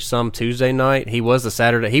 he pitched some Tuesday night. He was the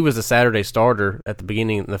Saturday starter at the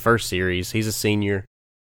beginning in the first series. He's a senior.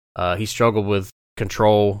 He struggled with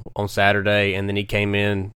control on Saturday, and then he came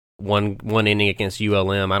in one inning against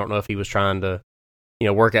ULM. I don't know if he was trying to,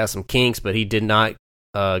 work out some kinks, but he did not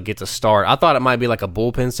get to start. I thought it might be like a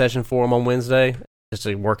bullpen session for him on Wednesday, just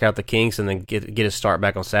to work out the kinks and then get his start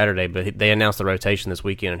back on Saturday. But they announced the rotation this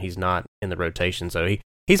weekend, and he's not in the rotation. So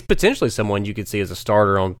he's potentially someone you could see as a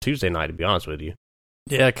starter on Tuesday night, to be honest with you.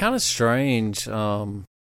 Yeah, kind of strange.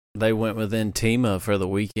 They went with Ntima for the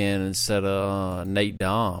weekend instead of Nate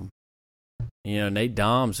Dom. Nate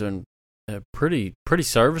Dom's been pretty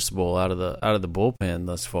serviceable out of the bullpen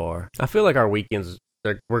thus far. I feel like our weekends,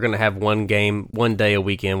 we're going to have one day a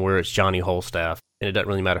weekend where it's Johnny Holstaff, and it doesn't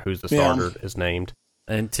really matter who's the starter is named.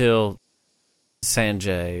 Until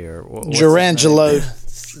Sanjay or Gerangelo.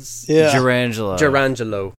 Yeah.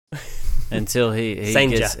 Gerangelo. Until he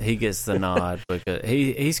gets the nod, because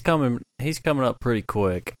he's coming up pretty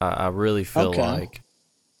quick. I really feel like,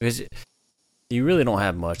 because you really don't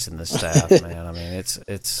have much in the staff, man. I mean,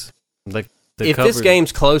 it's like if this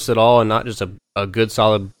game's close at all and not just a good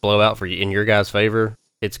solid blowout for you in your guys' favor,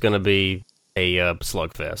 it's going to be a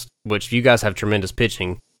slugfest. Which you guys have tremendous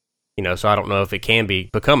pitching. So I don't know if it can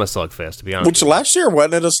become a slugfest, to be honest. Which last year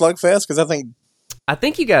wasn't it a slugfest? Because I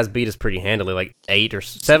think you guys beat us pretty handily, like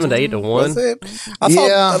 7 to 8 to 1. Was it?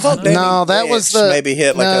 I thought Danny that was the maybe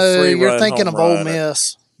hit like a 3-run. You're thinking of Ole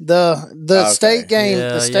Miss. The state game.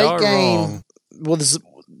 Yeah, the state game was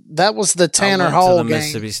the Tanner Hall game. The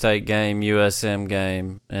Mississippi State game, USM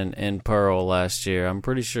game, and in Pearl last year. I'm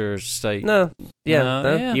pretty sure state. USM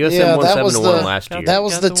won 7-1 last year. That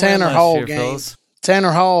was the Tanner Hall game. Fellas.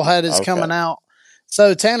 Tanner Hall had his coming out.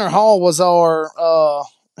 So Tanner Hall was our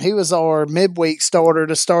midweek starter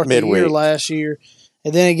to start the year last year.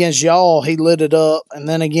 And then against y'all, he lit it up. And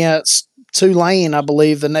then against Tulane, I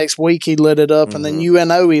believe, the next week he lit it up. Mm-hmm. And then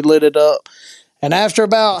UNO, he lit it up. And after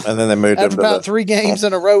about 3 games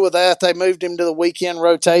in a row with that, they moved him to the weekend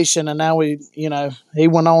rotation. And now he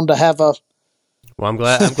went on to have a. Well, I'm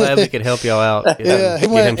glad we could help y'all out. He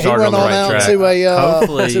went on out to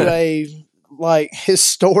a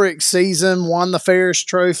historic season, won the Ferris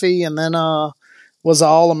Trophy, and then was an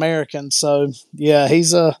All-American. So yeah,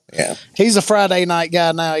 he's a Friday night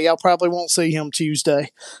guy now. Y'all probably won't see him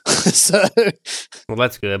Tuesday. Well,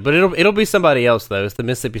 that's good, but it'll be somebody else though. It's the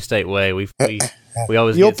Mississippi State way. We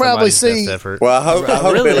always you'll get probably see. Best effort. Well, I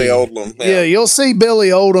hope really? Billy Oldham. Yeah, you'll see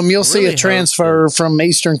Billy Oldham. You'll see a transfer from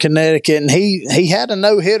Eastern Connecticut, and he had a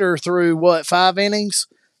no-hitter through 5 innings.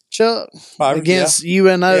 Chuck against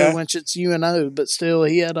UNO, which it's UNO, but still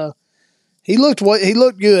he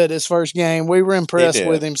looked good his first game. We were impressed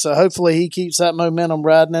with him, so hopefully he keeps that momentum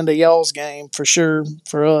riding into y'all's game for sure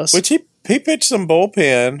for us. Which he pitched some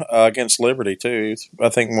bullpen against Liberty too. I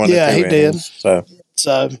think 1 or 2 innings. Did.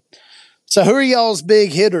 So who are y'all's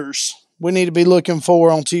big hitters we need to be looking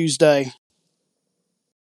for on Tuesday?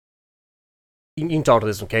 You can talk to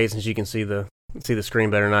this one, Cade, since you can see the screen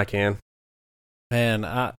better than I can.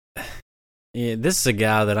 Man, this is a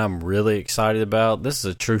guy that I'm really excited about. This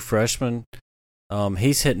is a true freshman.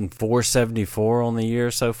 He's hitting .474 on the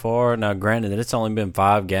year so far. Now, granted that it's only been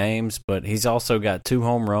 5 games, but he's also got 2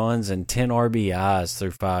 home runs and 10 RBIs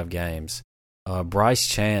through 5 games. Bryce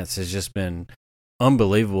Chance has just been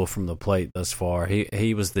unbelievable from the plate thus far.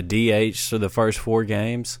 He was the DH through the first 4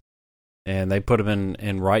 games, and they put him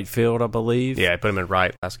in right field, I believe. Yeah, I put him in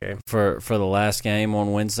right last game. For the last game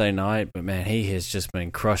on Wednesday night. But, man, he has just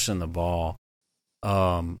been crushing the ball.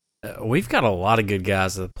 we've got a lot of good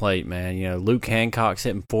guys at the plate, man. You know, Luke Hancock's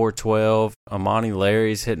hitting 412. Amani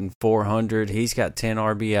Larry's hitting 400. He's got 10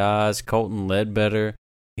 RBIs. Colton Ledbetter,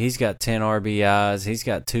 he's got 10 RBIs. He's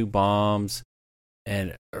got 2 bombs.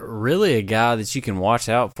 And really a guy that you can watch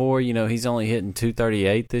out for. You know, he's only hitting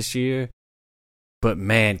 238 this year. But,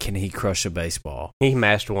 man, can he crush a baseball. He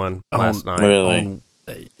mashed one last night. Really?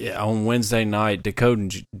 On Wednesday night,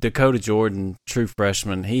 Dakota Jordan, true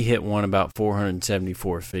freshman, he hit one about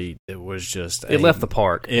 474 feet. It was just it left the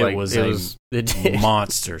park. It was a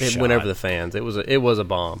monster it shot. went over the fans. It was a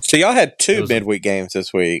bomb. So y'all had 2 midweek games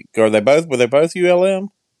this week. Were they both ULM?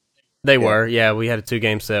 They were. Yeah, we had a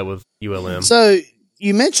 2-game set with ULM. So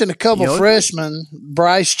you mentioned a couple freshmen.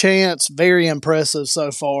 Bryce Chance, very impressive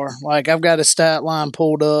so far. Like, I've got his stat line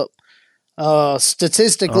pulled up.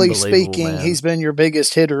 Statistically speaking, man, he's been your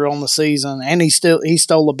biggest hitter on the season, and he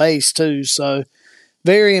stole a base too. So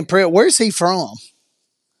very impressive. Where's he from?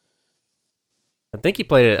 I think he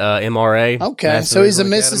played at MRA. Okay, so he's a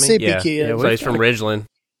Mississippi kid. Yeah, so he's from Ridgeland.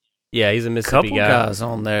 Yeah, he's a Mississippi guy. Couple guys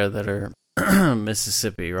on there that are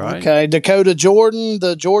Mississippi, right? Okay, Dakota Jordan,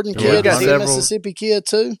 the Jordan kid, is he a Mississippi kid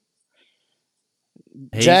too?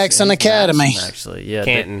 Jackson Academy, Madison, actually, yeah,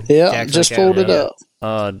 Canton. Yeah, Jackson just Academy, pulled it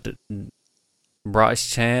up. Bryce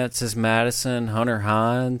Chance is Madison. Hunter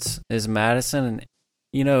Hines is Madison. And,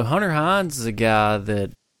 you know, Hunter Hines is a guy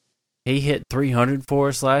that he hit 300 for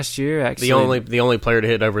us last year. Actually, the only player to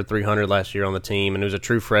hit over 300 last year on the team, and he was a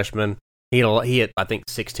true freshman. He hit I think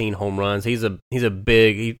 16 home runs. He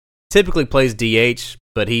typically plays DH,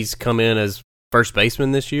 but he's come in as first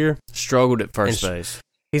baseman this year. Struggled at first base.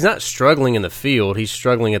 He's not struggling in the field. He's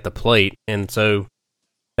struggling at the plate, and so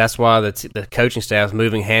that's why the coaching staff is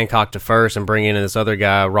moving Hancock to first and bringing in this other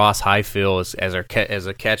guy, Ross Highfield, as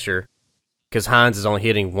a catcher, because Hines is only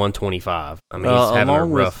hitting 125. I mean, he's having a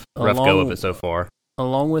rough go of it so far.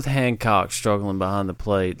 Along with Hancock struggling behind the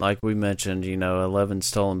plate, like we mentioned, 11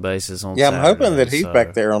 stolen bases on Saturday. I'm hoping that he's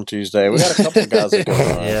back there on Tuesday. We got a couple guys that go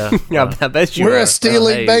on. Yeah, I bet you we're are. a Steel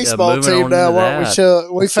League baseball team now.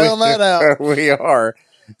 We found that out. We are.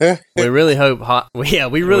 We really hope.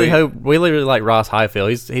 We really like Ross Highfield.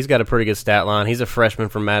 He's got a pretty good stat line. He's a freshman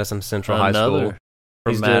from Madison Central High School.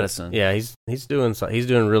 From Madison. He's doing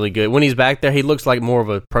really good. When he's back there, he looks like more of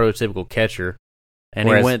a prototypical catcher. And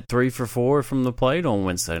he went 3 for 4 from the plate on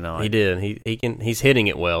Wednesday night. He did. He's hitting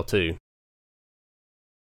it well too.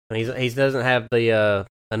 He doesn't have the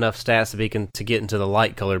enough stats to get into the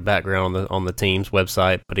light colored background on the team's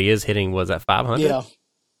website, but he is hitting. Was that 500? Yeah.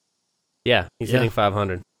 Yeah, he's hitting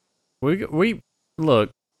 500. We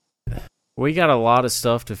look. We got a lot of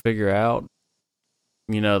stuff to figure out.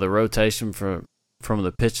 The rotation from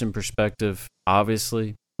the pitching perspective,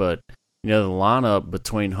 obviously, but the lineup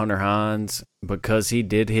between Hunter Hines, because he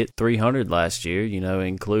did hit 300 last year,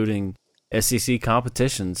 including SEC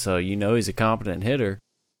competition, so he's a competent hitter.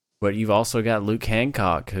 But you've also got Luke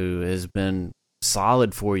Hancock, who has been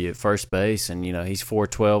solid for you at first base, and he's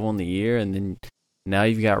 412 on the year, and then now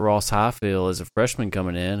you've got Ross Highfield as a freshman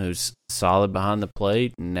coming in, who's solid behind the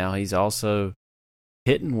plate, and now he's also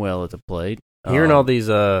hitting well at the plate. Hearing all these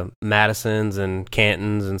Madisons and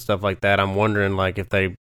Cantons and stuff like that, I'm wondering if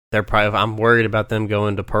they're probably. I'm worried about them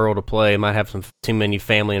going to Pearl to play. Might have some too many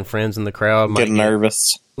family and friends in the crowd. Get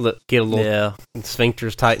nervous. Get a little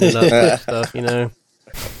sphincters tightening up and stuff.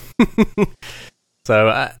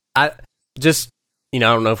 So I just. I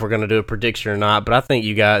don't know if we're going to do a prediction or not, but I think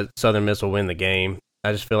you guys, Southern Miss, will win the game.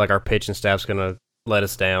 I just feel like our pitching staff's going to let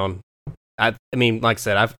us down. I mean, like I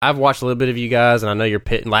said, I've watched a little bit of you guys, and I know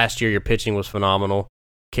last year your pitching was phenomenal,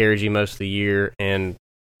 carried you most of the year, and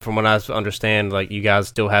from what I understand, you guys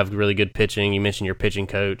still have really good pitching. You mentioned your pitching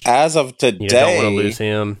coach. As of today, don't want to lose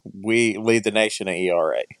him. We lead the nation in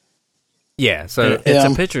ERA. Yeah, so it's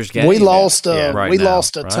a pitcher's game. We lost a right?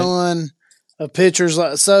 ton of pitchers,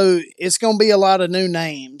 so it's going to be a lot of new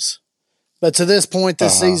names. But to this point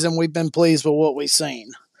this season, we've been pleased with what we've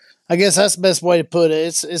seen. I guess that's the best way to put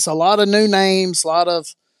it. It's a lot of new names, a lot of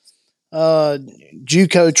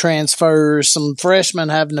JUCO transfers, some freshmen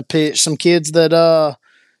having to pitch, some kids that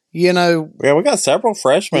Yeah, we got several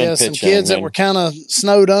freshmen. Yeah, some kids that were kind of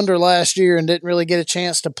snowed under last year and didn't really get a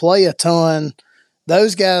chance to play a ton.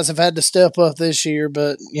 Those guys have had to step up this year,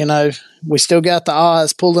 but, we still got the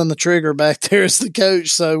eyes pulling the trigger back there as the coach,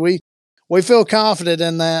 so we feel confident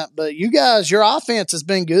in that. But you guys, your offense has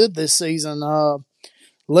been good this season.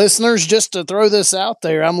 Listeners, just to throw this out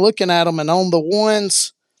there, I'm looking at them, and on the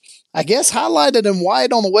ones, I guess highlighted in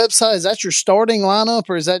white on the website, is that your starting lineup,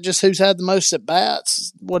 or is that just who's had the most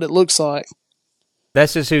at-bats, what it looks like?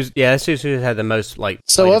 That's just who's had the most,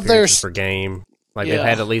 so of their per game. Like they've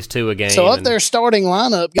had at least 2 a game. So up their starting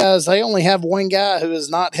lineup, guys, they only have one guy who has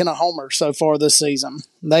not hit a homer so far this season.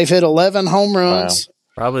 They've hit 11 home runs. Wow.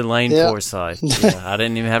 Probably Lane Forsythe. Yeah, I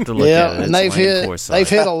didn't even have to look at it. And they've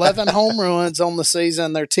hit 11 home runs on the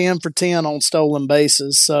season. They're 10 for 10 on stolen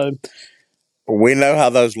bases. So we know how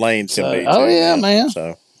those lanes can be. Oh, yeah, man.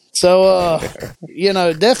 So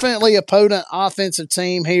definitely a potent offensive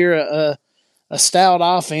team here, a stout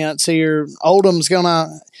offense here. Oldham's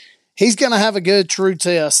he's gonna have a good true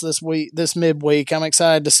test this midweek. I'm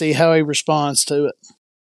excited to see how he responds to it.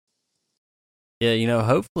 Yeah,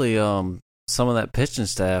 hopefully some of that pitching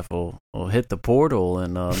staff will hit the portal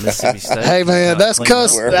in Mississippi State. Hey man, that's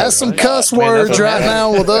some cuss words right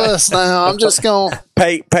now with us. Now I'm just gonna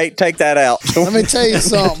Pate, take that out. Let me tell you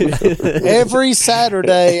something. Every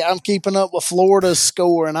Saturday I'm keeping up with Florida's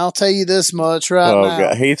score, and I'll tell you this much now.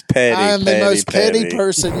 God. He's petty. I am the most petty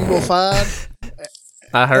person you will find.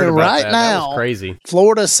 I heard about right that. now. That was crazy.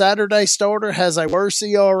 Florida's Saturday starter has a worse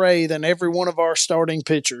ERA than every one of our starting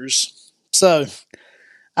pitchers. So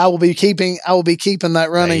I will be keeping that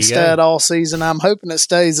running stat all season. I'm hoping it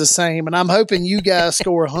stays the same, and I'm hoping you guys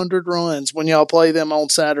score 100 runs when y'all play them on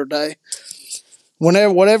Saturday.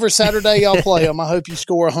 Whatever Saturday y'all play them, I hope you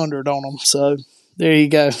score 100 on them. So there you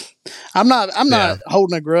go. I'm not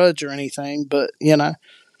holding a grudge or anything, but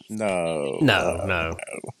No, not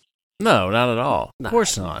at all. Of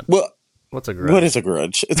course not. Well, what's a grudge? What is a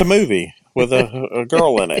grudge? It's a movie with a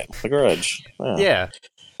girl in it. A grudge. Yeah.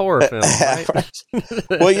 Horror film, right?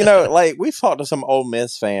 Well, we've talked to some Ole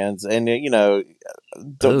Miss fans, and right.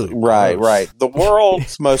 The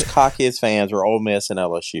world's most cockiest fans are Ole Miss and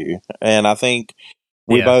LSU, and I think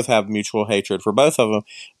we both have mutual hatred for both of them.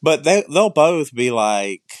 But they'll both be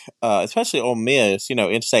like, especially Ole Miss,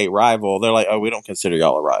 in-state rival. They're like, oh, we don't consider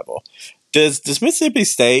y'all a rival. Does Mississippi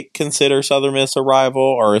State consider Southern Miss a rival,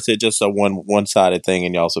 or is it just a one-sided thing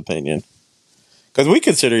in y'all's opinion? Because we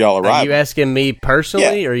consider y'all a rival. Are you asking me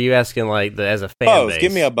personally, or are you asking as a fan both. base?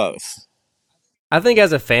 Give me a both. I think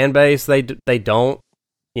as a fan base, they don't.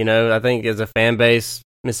 I think as a fan base,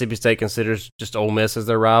 Mississippi State considers just Ole Miss as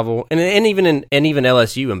their rival, and even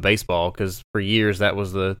LSU in baseball, because for years that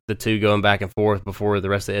was the two going back and forth before the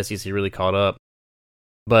rest of the SEC really caught up.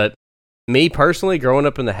 But me personally, growing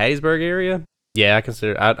up in the Hattiesburg area, I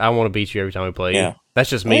consider I want to beat you every time we play you. That's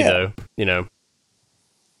just me though.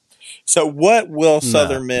 So what will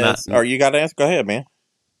Southern Miss? Or you got to answer? Go ahead, man.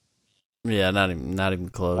 Yeah, not even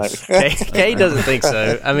close. Cade doesn't think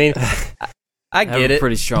so. I mean, I get it. A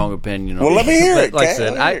pretty strong opinion. Well, let me hear it. Like I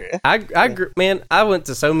said, I went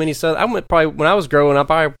to so many Southern. I went probably when I was growing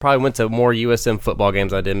up. I probably went to more USM football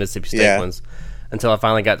games than I did Mississippi State ones. Until I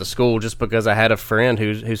finally got to school, just because I had a friend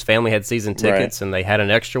whose family had season tickets and they had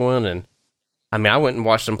an extra one. And I mean, I went and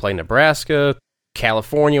watched them play Nebraska,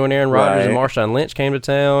 California when Aaron Rodgers and Marshawn Lynch came to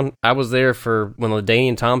town. I was there for when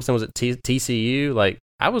LaDainian Thompson was at TCU. Like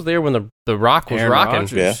I was there when the Rock was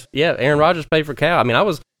rocking. Yeah, Aaron Rodgers played for Cal. I mean, I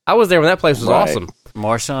was there when that place was awesome.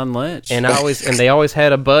 Marshawn Lynch, and they always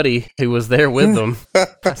had a buddy who was there with them.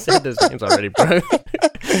 I said those names already, bro.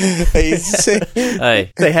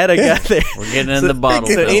 Hey, they had a guy there. We're getting in the bottle.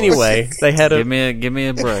 So anyway, they had give me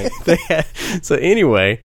a break. They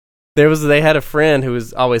had a friend who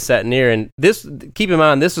was always sat near, and keep in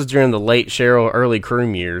mind, this was during the late Cheryl, early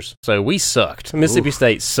Croom years, so we sucked. Mississippi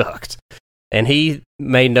State sucked. And he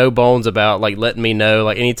made no bones about, letting me know,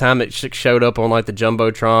 anytime it showed up on, the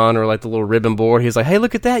Jumbotron or, the little ribbon board, he was like, hey,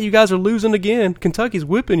 look at that, you guys are losing again. Kentucky's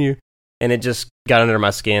whipping you. And it just got under my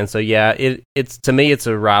skin. So, yeah, it's to me, it's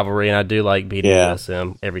a rivalry, and I do like beating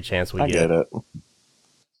USM every chance we get. I get it.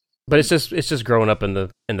 But it's just growing up in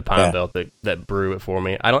the Pine Belt that brew it for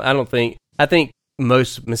me. I think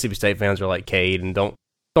most Mississippi State fans are like Cade and don't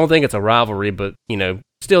think it's a rivalry, but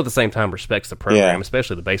still at the same time respects the program,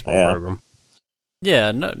 especially the baseball program.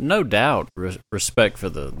 Yeah, no doubt respect for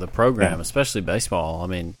the program, especially baseball. I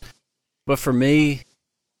mean, but for me,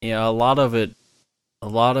 a lot of it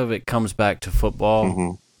comes back to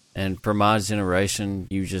football, and for my generation,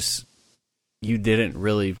 you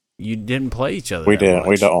didn't play each other. We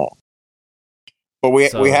don't. But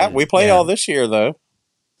we played all this year though.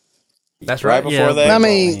 That's right. Before that. I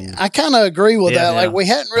mean, I kind of agree with that. Yeah. We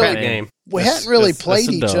hadn't really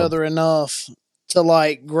played each other enough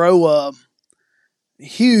to grow a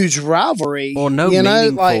huge rivalry. Well, no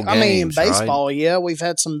meaningful games, baseball. Right? Yeah, we've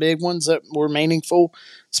had some big ones that were meaningful,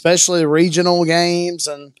 especially regional games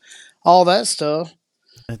and all that stuff.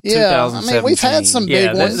 Yeah, I mean, we've had some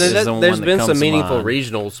big ones. There's been some meaningful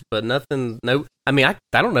regionals, but nothing. No, I mean, I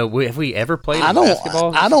don't know. Have we ever played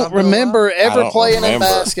basketball? I don't remember ever playing in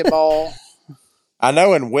basketball. I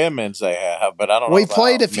know in women's they have, but I don't know. We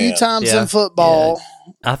played a few men. times in football.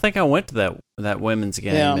 Yeah. I think I went to that women's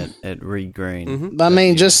game at Reed Green. Mm-hmm. I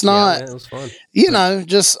mean, just not, it was fun.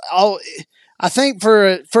 Just all. I think for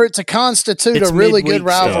it to constitute a really good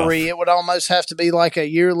rivalry, it would almost have to be like a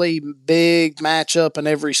yearly big matchup in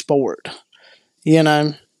every sport.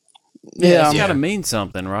 Yeah. It's got to mean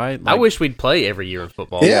something, right? I wish we'd play every year in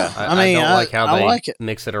football. Yeah, I don't like how they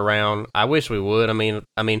mix it around. I wish we would. I mean,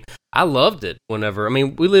 I loved it whenever. I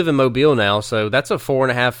mean, we live in Mobile now, so that's a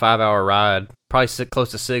 4.5, 5 hour ride. Probably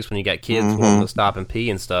close to 6 when you got kids wanting to stop and pee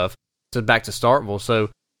and stuff. So back to Starkville. So a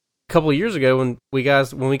couple of years ago when we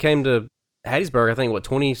came to Hattiesburg, I think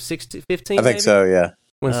 2016, 15. I think so. Yeah.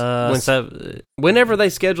 Whenever they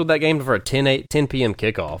scheduled that game for a 10 p.m.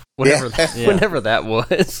 kickoff, whenever that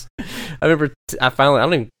was, I remember I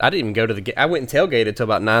didn't even go to the game. I went and tailgated until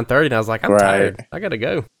about 9:30, and I was like, I'm tired. I got to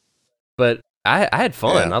go. But I had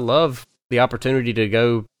fun. Yeah. I love the opportunity to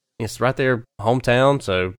go. It's right there, hometown,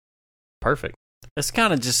 so perfect. It's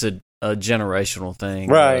kind of just a generational thing.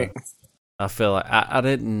 Right. I feel like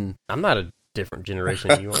I'm not a different generation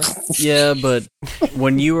than you are. Yeah, but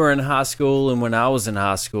when you were in high school and when I was in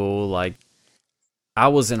high school, like I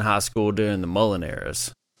was in high school during the Mullen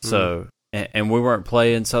eras. So and we weren't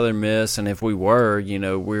playing Southern Miss, and if we were,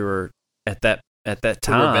 we were at that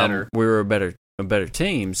time we were a better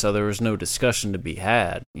team, so there was no discussion to be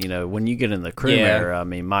had. When you get in the crew era, I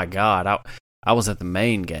mean, my God, I was at the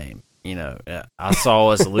Maine game. I saw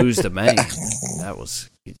us lose to Maine. That was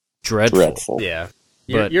dreadful. Yeah.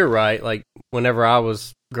 You're right. Like, whenever I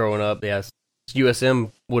was growing up, yes,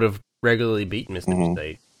 USM would have regularly beaten Mississippi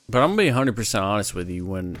State. But I'm going to be 100% honest with you.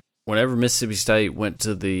 Whenever Mississippi State went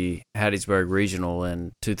to the Hattiesburg Regional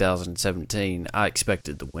in 2017, I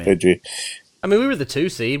expected to win. Did you? I mean, we were the 2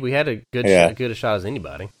 seed. We had a good a shot as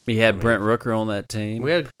anybody. We had Brent Rooker on that team.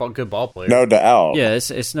 We had a good ball player. No doubt. Yeah,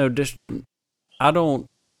 it's no I don't.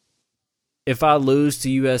 If I lose to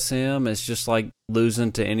USM, it's just like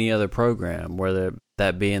losing to any other program, whether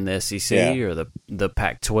that be in the SEC or the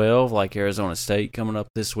Pac-12, like Arizona State coming up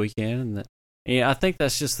this weekend. I think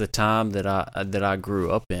that's just the time that I grew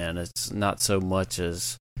up in. It's not so much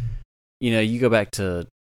as you go back to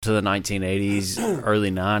the 1980s, early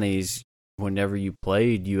 90s. Whenever you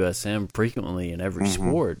played USM frequently in every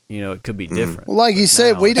sport, it could be different. Well, like you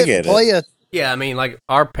said, we didn't play a. Yeah, I mean, like,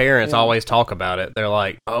 our parents always talk about it. They're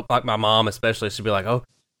like, like my mom especially, she'd be like,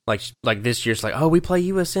 like this year, it's like, we play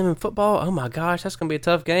USM in football? Oh, my gosh, that's going to be a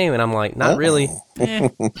tough game. And I'm like, not really. Hey,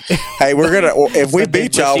 if we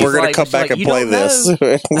beat y'all, we're going to come back and play this.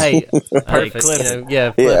 Hey, perfect.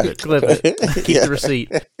 Clip it. Keep the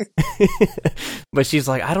receipt. But she's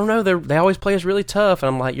like, I don't know, they always play us really tough. And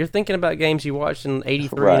I'm like, you're thinking about games you watched in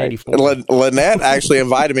 83 and 84. Lynette actually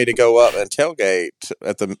invited me to go up and tailgate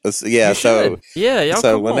at the, y'all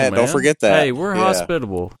so Lynette, on, don't forget that. Hey, we're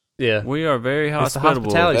hospitable. Yeah, we are very hospitable.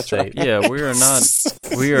 It's a hospitality state. Right. Yeah,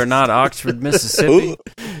 we are not Oxford, Mississippi.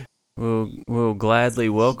 We'll gladly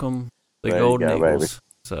welcome the Golden Eagles.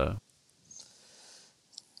 Baby.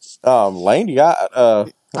 So, Lane, you got? I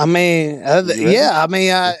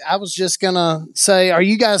was just gonna say, are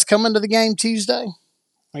you guys coming to the game Tuesday?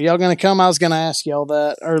 Are y'all gonna come? I was gonna ask y'all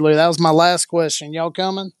that earlier. That was my last question. Y'all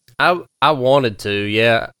coming? I wanted to.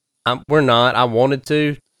 Yeah, we're not. I wanted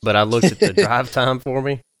to, but I looked at the drive time for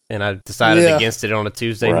me. And I decided against it on a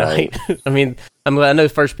Tuesday night. I mean, I know the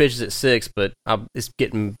first pitch is at 6, but it's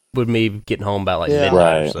getting home about like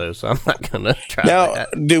midnight or so I'm not gonna try. Now,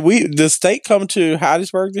 that. Does State come to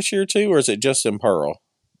Hattiesburg this year too, or is it just in Pearl?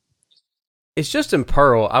 It's just in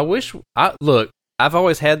Pearl. I've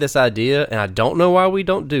always had this idea, and I don't know why we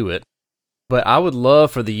don't do it, but I would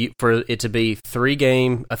love for it to be a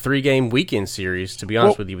 3-game weekend series. To be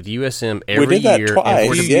honest with you, with USM every we did that year.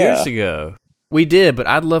 Twice. Years ago. We did, but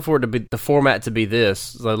I'd love for it to be the format to be this,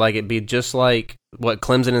 so like it'd be just like what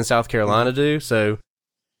Clemson and South Carolina do. So,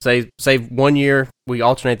 say 1 year we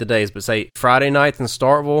alternate the days, but say Friday nights in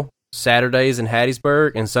Starkville, Saturdays in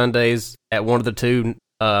Hattiesburg, and Sundays at one of the 2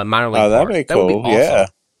 minor league. Oh, that'd be cool. That would be awesome. Yeah,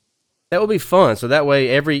 that would be fun. So that way,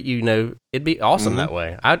 it'd be awesome that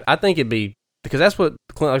way. I think it'd be because that's what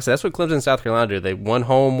that's what Clemson and South Carolina do. They one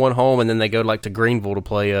home, and then they go to Greenville to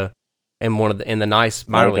play in the nice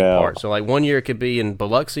minor league part. So like 1 year it could be in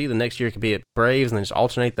Biloxi, the next year it could be at Braves, and then just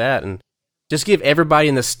alternate that and just give everybody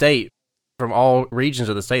in the state from all regions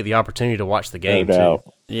of the state the opportunity to watch the game too.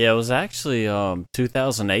 Yeah, it was actually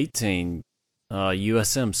 2018.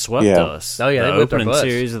 USM swept us. Oh yeah, the opening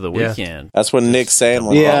series of the weekend. That's when Nick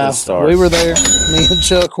Sandlin started. We were there. Me and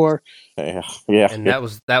Chuck were. Yeah. And that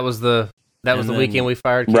was the That was the weekend we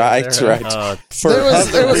fired Cade right. there, Right.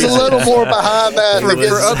 There was a little more behind that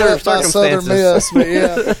for other by Southern Miss, but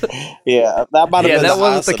Yeah, that might have been that the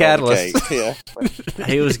wasn't the icing on catalyst. cake. Yeah.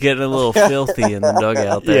 He was getting a little filthy in the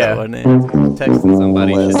dugout there, Yeah. wasn't he? Texting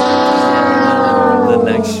somebody. The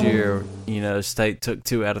next year, State took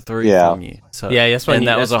 2 out of 3 from you. So, Yeah, that's when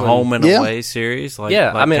that was a home and away series. Like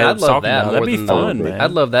I mean, I'd Caleb's love talking that. about. More That'd be than fun, the, man.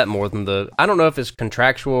 I'd love that more than the. I don't know if it's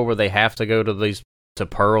contractual where they have to go to these to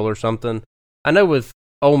Pearl or something. I know with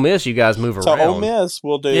Ole Miss, you guys move So around. Ole Miss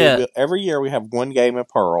will do every year. We have one game in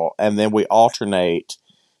Pearl, and then we alternate.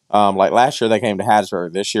 Like last year, they came to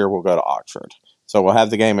Hattiesburg. This year, we'll go to Oxford. So we'll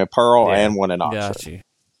have the game in Pearl and one in Oxford. Got you.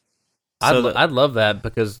 I'd love that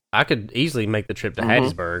because I could easily make the trip to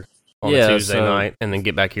Hattiesburg on a Tuesday night and then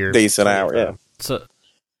get back here. Decent hour,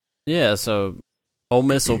 yeah. So Ole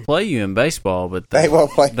Miss will play you in baseball, but they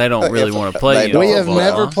won't play. They don't really want to play you. We have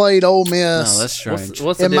never played Ole Miss. No, that's strange.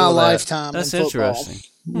 What's the in deal my with that? lifetime. That's in football. interesting.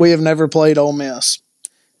 We have never played Ole Miss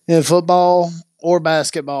in football or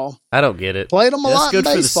basketball. I don't get it. Played them a lot in That's good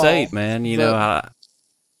baseball. for the state, man.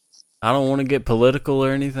 I don't want to get political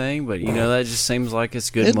or anything, but that just seems like it's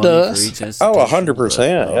good money for each institution. Oh,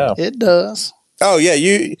 100%, yeah. It does. Oh, yeah,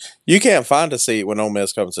 you can't find a seat when Ole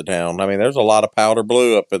Miss comes to town. I mean, there's a lot of powder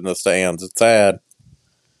blue up in the stands. It's sad.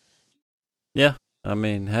 Yeah, I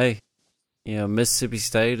mean, hey, Mississippi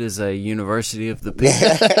State is a university of the people.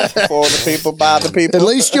 For the people, by the people. At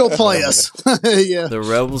least you'll play us. Yeah. The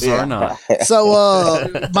Rebels are not. So,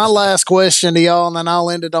 my last question to y'all, and then I'll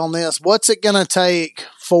end it on this. What's it going to take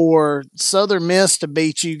for Southern Miss to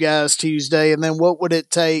beat you guys Tuesday? And then what would it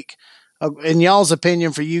take, in y'all's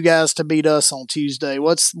opinion, for you guys to beat us on Tuesday?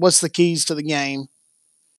 What's the keys to the game?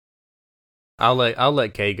 I'll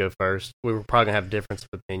let Cade go first. We were probably gonna have difference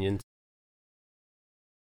of opinions.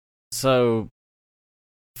 So,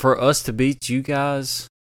 for us to beat you guys,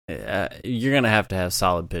 you're going to have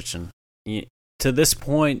solid pitching. To this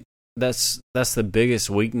point, that's the biggest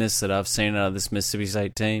weakness that I've seen out of this Mississippi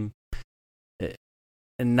State team.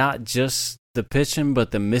 And not just the pitching,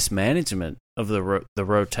 but the mismanagement of the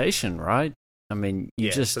rotation, right? I mean, you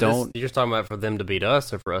just don't... You're just talking about for them to beat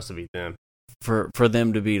us or for us to beat them? For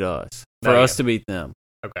them to beat us. For us to beat them.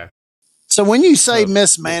 Okay. So when you say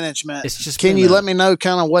mismanagement, can you let me know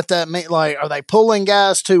kind of what that means? Like, are they pulling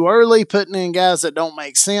guys too early, putting in guys that don't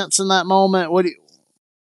make sense in that moment? What do you?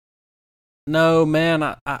 No,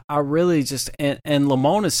 man, I really just and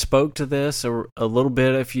Lamona spoke to this a little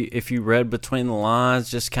bit. If you read between the lines,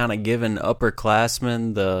 just kind of giving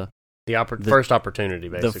upperclassmen the first opportunity,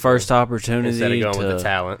 basically. The first opportunity instead of going with the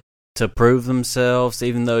talent to prove themselves.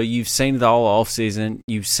 Even though you've seen it all off season,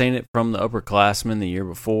 you've seen it from the upperclassmen the year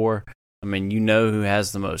before. I mean, who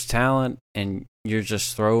has the most talent, and you're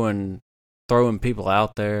just throwing people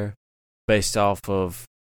out there based off of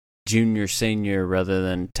junior, senior, rather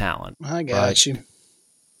than talent. I got you.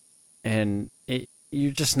 And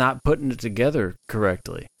you're just not putting it together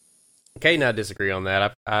correctly. Cade and I disagree on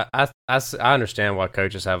that. I understand why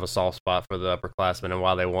coaches have a soft spot for the upperclassmen and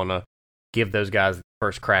why they want to give those guys the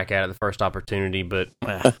first crack at it, the first opportunity, but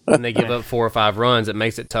when they give up 4 or 5 runs, it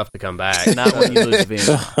makes it tough to come back. Not when you lose a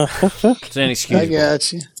VMI. It's inexcusable. I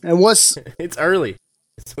got you. And it's early.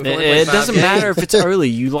 It doesn't matter if it's early.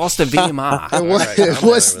 You lost a VMI. And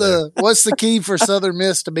what's the key for Southern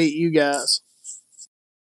Miss to beat you guys?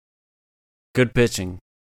 Good pitching.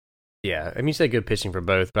 Yeah, I mean, you say good pitching for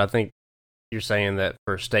both, but I think you're saying that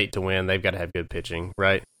for State to win, they've got to have good pitching,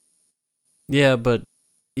 right? Yeah, but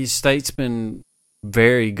State's been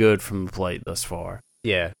very good from the plate thus far.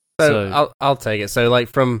 Yeah, so I'll take it. So, like,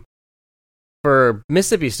 for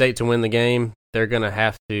Mississippi State to win the game, they're going to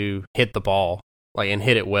have to hit the ball, and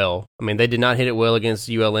hit it well. I mean, they did not hit it well against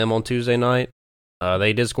ULM on Tuesday night.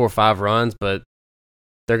 They did score 5 runs, but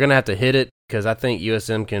they're going to have to hit it because I think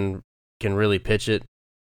USM can really pitch it.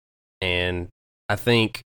 And I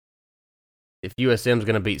think if USM is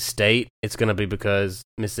going to beat State, it's going to be because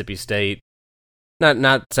Mississippi State.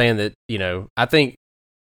 Not saying that, I think.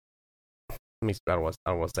 I don't want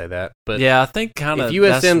to say that, but yeah, I think kind of. If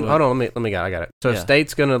USM, hold on, let me. I got it. So if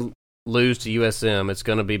State's going to lose to USM, it's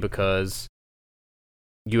going to be because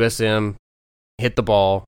USM hit the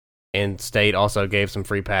ball and State also gave some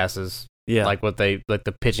free passes. Yeah, like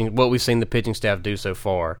the pitching, what we've seen the pitching staff do so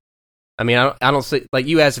far. I mean, I don't see, like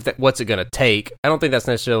you asked what's it going to take. I don't think that's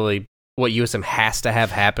necessarily what USM has to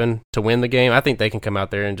have happen to win the game. I think they can come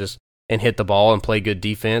out there and hit the ball and play good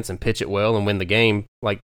defense and pitch it well and win the game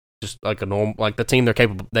just like a normal, like the team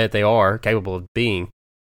they are capable of being.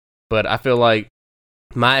 But I feel like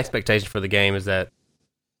my expectation for the game is that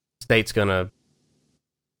State's going to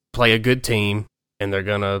play a good team and they're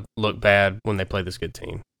going to look bad when they play this good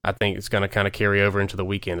team. I think it's going to kind of carry over into the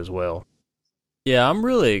weekend as well. Yeah, I'm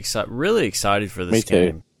really excited for this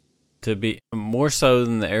game. To be more so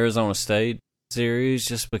than the Arizona State series,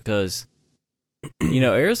 just because,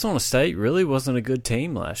 Arizona State really wasn't a good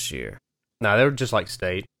team last year. No, they were just like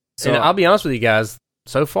State. So, and I'll be honest with you guys,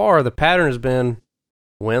 so far the pattern has been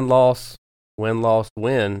win-loss,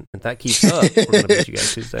 win-loss-win. If that keeps up, we're going to beat you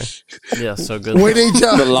guys Tuesday. Yeah, so good. We need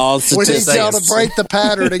y'all to break the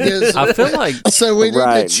pattern against. I feel like so we need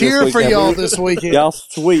to cheer for y'all this weekend. Y'all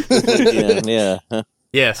sweet this weekend, yeah.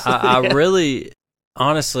 Yes, I really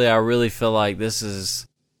feel like this is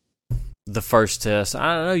the first test.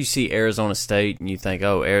 I know you see Arizona State and you think,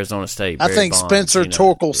 oh, Arizona State. I think Spencer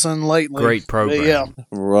Torkelson lately. Great program.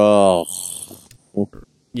 Yeah.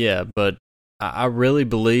 Yeah, but I really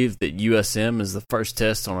believe that USM is the first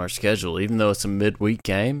test on our schedule, even though it's a midweek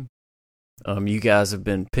game. You guys have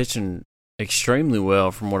been pitching extremely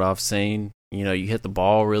well from what I've seen. You hit the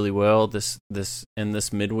ball really well this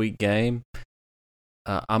midweek game.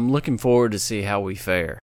 I'm looking forward to see how we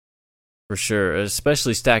fare, for sure,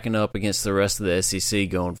 especially stacking up against the rest of the SEC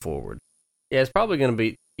going forward. Yeah, it's probably going to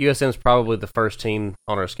be USM's probably the first team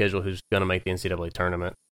on our schedule who's going to make the NCAA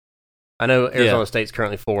tournament. I know Arizona State's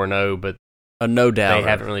currently 4-0, but no doubt they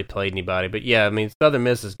haven't really played anybody. But yeah, I mean, Southern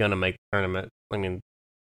Miss is going to make the tournament. I mean,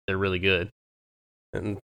 they're really good,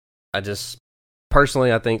 and I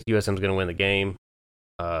think USM's going to win the game.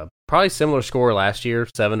 Probably similar score last year,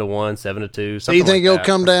 7-1, 7-2. So you think it'll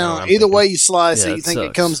come down? Either way you slice it, you think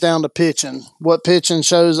it comes down to pitching? What pitching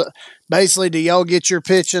shows? Basically, do y'all get your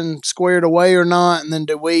pitching squared away or not? And then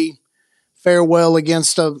do we fare well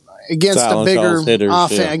against a bigger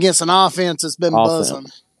offense, against an offense that's been buzzing?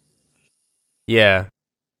 Yeah.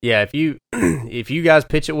 If you guys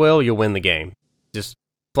pitch it well, you'll win the game. Just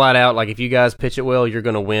flat out, like if you guys pitch it well, you're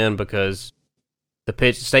going to win because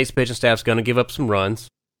the state's pitching staff's going to give up some runs.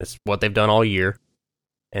 That's what they've done all year.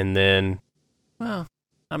 And then, well,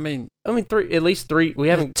 I mean, at least three. We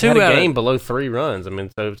haven't had a game below 3 runs. I mean,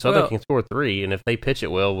 so Southern can score 3, and if they pitch it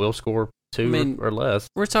well, we'll score 2 or less.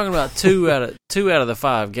 We're talking about two out of the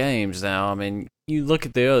 5 games now. I mean, you look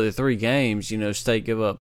at the other 3 games. State give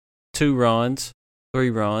up 2 runs, 3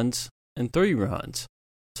 runs, and 3 runs.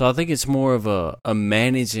 So I think it's more of a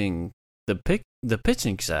managing the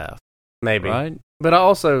pitching staff, maybe, right? But I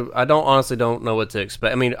honestly don't know what to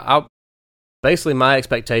expect. I mean, basically my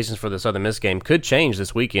expectations for the Southern Miss game could change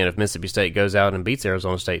this weekend if Mississippi State goes out and beats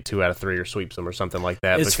Arizona State 2 out of 3 or sweeps them or something like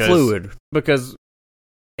that. It's fluid because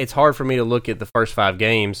it's hard for me to look at the first 5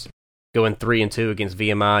 games going 3-2 against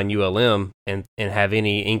VMI and ULM and have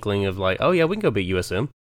any inkling of like, oh yeah, we can go beat USM.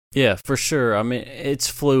 Yeah, for sure. I mean, it's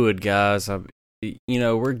fluid, guys.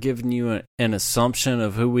 We're giving you an assumption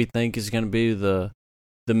of who we think is going to be the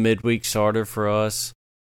midweek starter for us.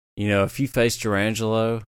 If you face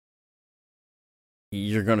Durangelo,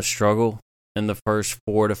 you're going to struggle in the first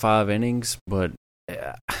 4 to 5 innings. But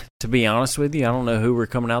to be honest with you, I don't know who we're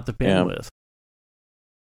coming out the pen with.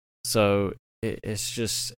 So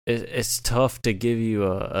it's tough to give you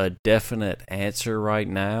a definite answer right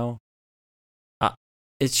now.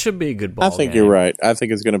 It should be a good ball game. I think you're right. I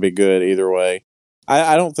think it's going to be good either way.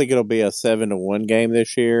 I don't think it'll be a 7-1 game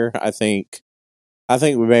this year. I think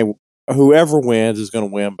whoever wins is going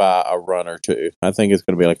to win by a run or 2. I think it's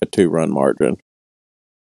going to be like a 2-run margin.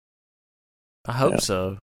 I hope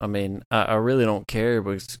so. I mean, I really don't care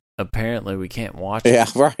because apparently we can't watch it. Yeah,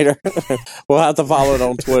 right. We'll have to follow it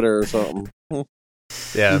on Twitter or something.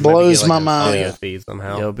 Yeah, it blows my mind. Feed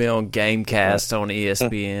somehow. It'll be on Gamecast on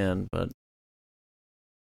ESPN, but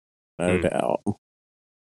no doubt.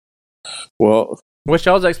 Well, what's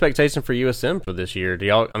y'all's expectation for USM for this year?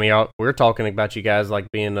 We're talking about you guys like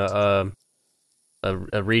being a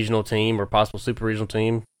regional team or possible super regional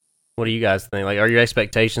team. What do you guys think? Like, are your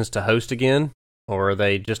expectations to host again, or are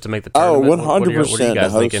they just to make the tournament? 100% to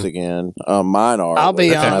host again. Mine are. I'll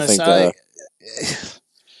be honest. I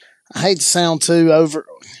hate to sound too over.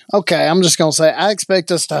 Okay, I'm just gonna say I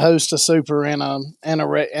expect us to host a super and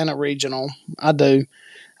a regional. I do.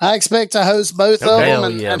 I expect to host both of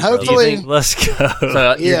them, and hopefully, let's go.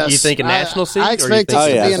 So you think a national seed? I expect it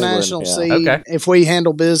to be a national seed if we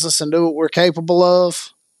handle business and do what we're capable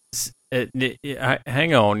of.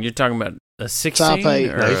 Hang on, you're talking about a 16 top 8?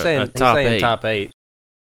 Or no, he's saying top 8.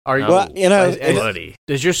 Are you? Well, buddy,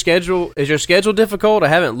 is your schedule difficult? I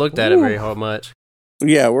haven't looked at it very much.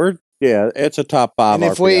 Yeah, it's a top 5.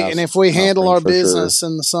 And if we handle our business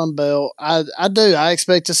in the Sun Belt, I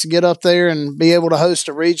expect us to get up there and be able to host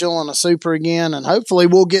a regional and a super again, and hopefully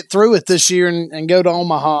we'll get through it this year and go to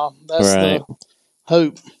Omaha. That's the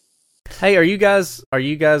hope. Hey, are you guys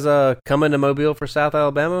coming to Mobile for South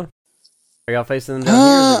Alabama? Are y'all facing them down here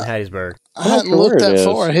or is it in Hattiesburg? I hadn't looked that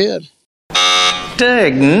far ahead.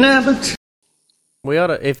 Dag nabbit. We ought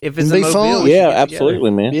to, if it's in Be Mobile, fun. we should Yeah, get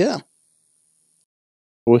absolutely, man. Yeah.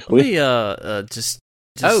 Let me just.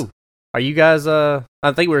 Oh, are you guys? I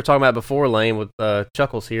think we were talking about before, Lane, with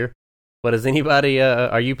Chuckles here. But is anybody?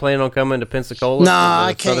 Are you planning on coming to Pensacola? Nah,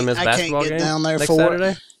 I Southern can't. Miss I basketball can't get game down there next for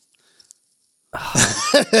Saturday?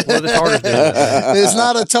 What are the Tartars doing? It's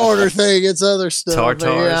not a tartar thing. It's other stuff. Tartars.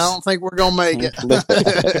 Yeah, I don't think we're gonna make it.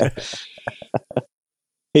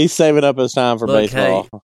 He's saving up his time for baseball.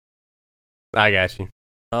 Hey, I got you.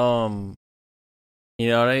 You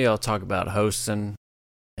know, I know y'all talk about hosting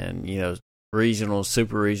and, you know, regional,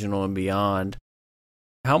 super regional, and beyond.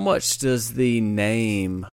 How much does the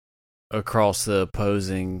name across the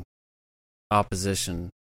opposition,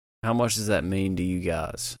 how much does that mean to you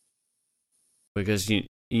guys? Because,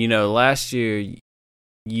 you know, last year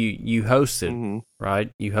you hosted, right?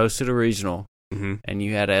 You hosted a regional, and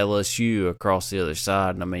you had LSU across the other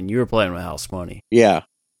side. And, I mean, you were playing with house money. Yeah.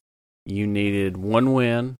 You needed one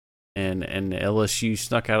win, and LSU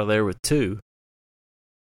snuck out of there with 2.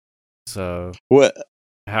 So, What?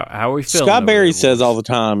 how are we feeling? Scott Berry says all the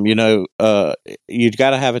time, you know, you've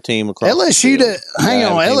got to have a team across LSU the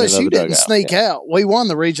field. LSU didn't sneak out. We won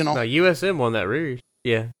the regional. No, USM won that region.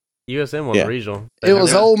 Yeah. USM won the regional. It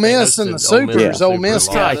was Ole Miss and the Supers. Ole Miss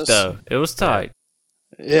tight, though. It was tight.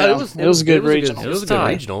 Yeah, it was a good regional. It was a good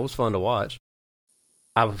regional. It was fun to watch.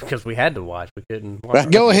 Because we had to watch. We couldn't watch.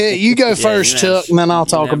 Go ahead. You go first, Chuck, and then I'll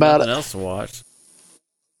talk about it. Else to watch.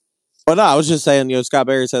 Well, no, I was just saying, you know, Scott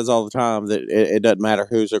Berry says all the time that it doesn't matter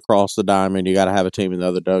who's across the diamond. You got to have a team in the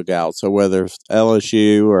other dugout. So whether it's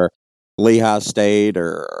LSU or Lehigh State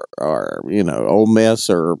or you know, Ole Miss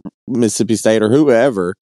or Mississippi State or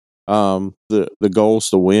whoever, the goal's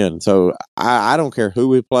to win. So I don't care who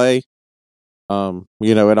we play. You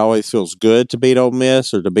know, it always feels good to beat Ole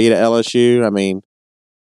Miss or to beat LSU. I mean,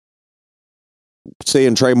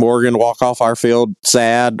 seeing Trey Morgan walk off our field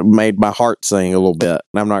sad made my heart sing a little bit.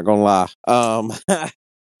 I'm not gonna lie.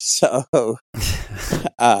 So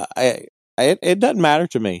it doesn't matter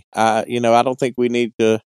to me. You know, I don't think we need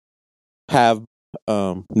to have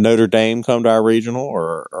Notre Dame come to our regional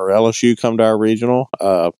or LSU come to our regional.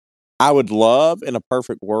 I would love, in a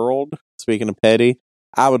perfect world, speaking of petty,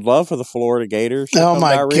 I would love for the Florida Gators to come to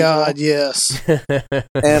our God, regional yes.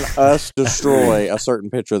 and us destroy a certain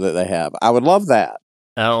pitcher that they have. I would love that.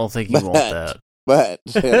 I don't think you want that. But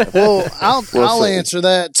well, I'll answer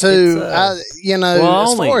that too. As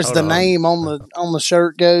far as the name on the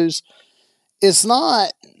shirt goes, it's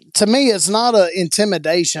not, to me, it's not an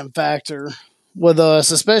intimidation factor with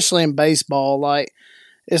us, especially in baseball. Like,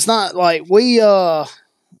 it's not like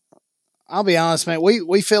I'll be honest, man,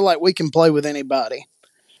 we feel like we can play with anybody.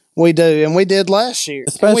 We do, and we did last year.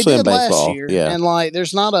 Especially in baseball, yeah. And like,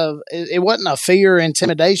 there's not it wasn't a fear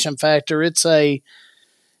intimidation factor. It's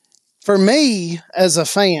for me as a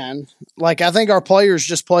fan, like, I think our players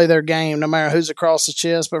just play their game no matter who's across the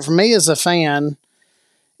chest. But for me as a fan,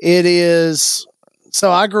 it is.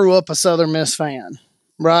 So I grew up a Southern Miss fan,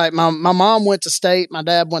 right? My mom went to State, my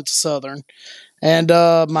dad went to Southern, and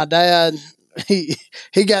my dad. He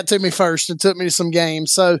got to me first and took me to some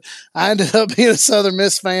games. So I ended up being a Southern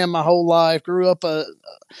Miss fan my whole life. I grew up a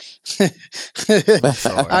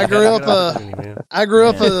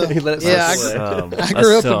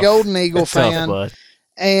Golden Eagle fan. Tough,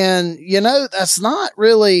 and, you know, that's not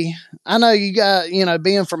really, I know you got, you know,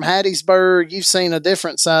 being from Hattiesburg, you've seen a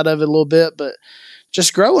different side of it a little bit, but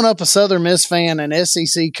just growing up a Southern Miss fan in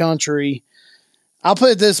SEC country, I'll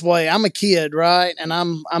put it this way. I'm a kid, right? And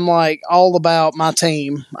I'm like all about my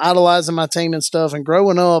team, idolizing my team and stuff. And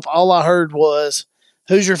growing up, all I heard was,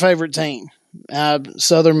 who's your favorite team?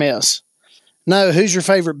 Southern Miss. No, who's your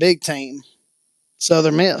favorite big team?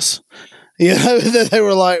 Southern Miss. You know, they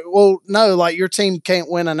were like, well, no, like, your team can't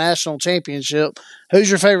win a national championship.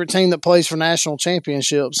 Who's your favorite team that plays for national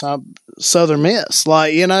championships? Southern Miss.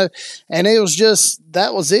 Like, you know, and it was just,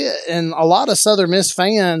 that was it. And a lot of Southern Miss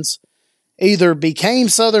fans either became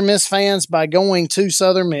Southern Miss fans by going to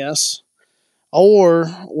Southern Miss, or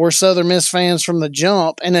were Southern Miss fans from the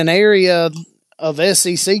jump in an area of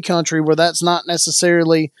SEC country where that's not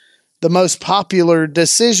necessarily the most popular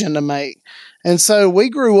decision to make. And so we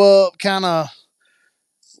grew up kind of,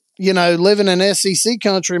 you know, living in SEC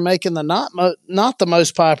country, making the not the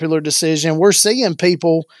most popular decision. We're seeing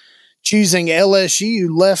people choosing LSU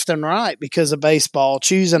left and right because of baseball,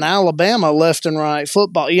 choosing Alabama left and right,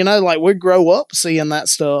 football. You know, like, we grow up seeing that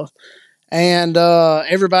stuff. And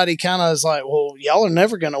everybody kind of is like, well, y'all are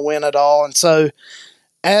never going to win it all. And so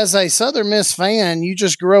as a Southern Miss fan, you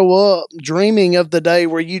just grow up dreaming of the day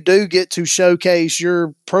where you do get to showcase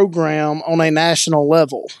your program on a national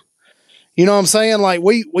level. You know what I'm saying? Like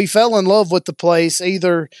we fell in love with the place.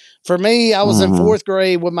 Either for me, I was in fourth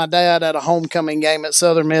grade with my dad at a homecoming game at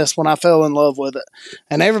Southern Miss when I fell in love with it.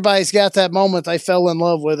 And everybody's got that moment they fell in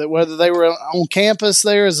love with it, whether they were on campus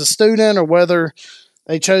there as a student or whether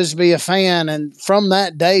they chose to be a fan. And from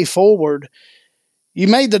that day forward, you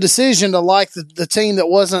made the decision to like the team that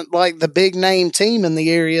wasn't like the big name team in the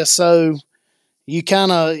area. So you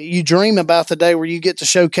dream about the day where you get to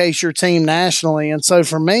showcase your team nationally. And so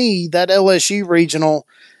for me, that LSU regional,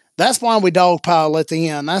 that's why we dogpile at the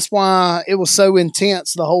end. That's why it was so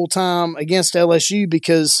intense the whole time against LSU,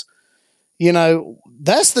 because, you know,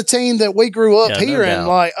 that's the team that we grew up hearing,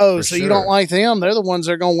 like, oh, so you don't like them? They're the ones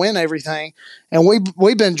that are going to win everything. And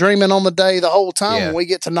we've been dreaming on the day the whole time when we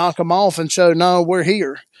get to knock them off and show, no, we're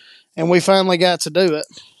here. And we finally got to do it.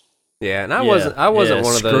 Yeah, and I wasn't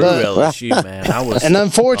one of those. LSU, man. I was, and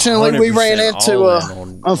unfortunately, we ran into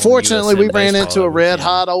a red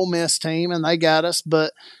hot Ole Miss team, and they got us.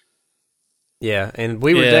 But yeah, and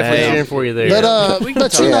we were definitely cheering for you there. But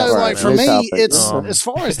you know, like for me, it's as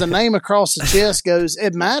far as the name across the chest goes,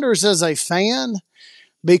 it matters as a fan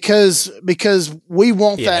because we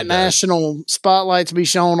want that national spotlight to be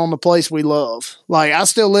shown on the place we love. Like I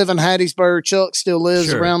still live in Hattiesburg. Chuck still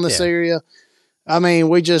lives around this area. I mean,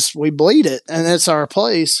 we bleed it, and it's our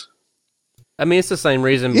place. I mean, it's the same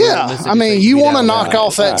reason. Yeah, I mean, you want to knock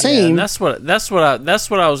off that team. Yeah, that's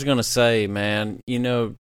what I was going to say, man. You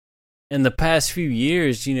know, in the past few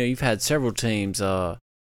years, you know, you've had several teams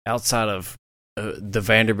outside of the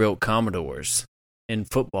Vanderbilt Commodores in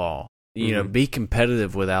football. You know, be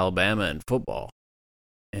competitive with Alabama in football.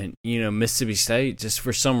 And, you know, Mississippi State, just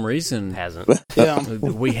for some reason, hasn't.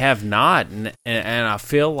 We have not. And I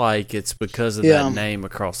feel like it's because of that name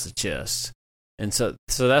across the chest. And so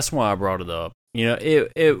that's why I brought it up. You know,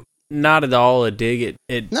 it not at all a dig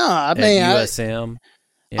at USM.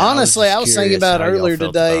 Honestly, I was thinking about it earlier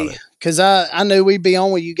today because I knew we'd be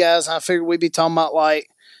on with you guys. I figured we'd be talking about, like,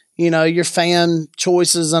 you know, your fan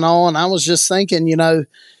choices and all. And I was just thinking, you know,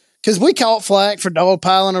 because we caught flack for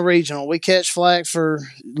dogpiling a regional. We catch flack for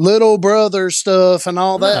little brother stuff and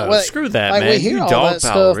all that. No, screw that, man. We hear all that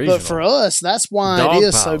stuff, but for us, that's why it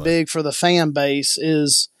is so big for the fan base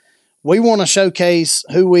is we want to showcase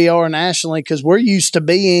who we are nationally because we're used to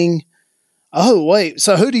being, oh, wait,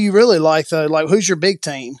 so who do you really like, though? Like, who's your big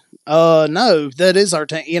team? No, that is our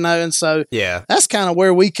team, you know, and so that's kind of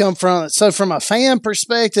where we come from. So from a fan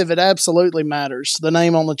perspective, it absolutely matters, the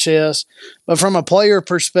name on the chest. But from a player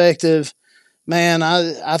perspective, man,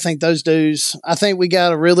 I think those dudes, I think we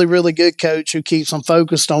got a really, really good coach who keeps them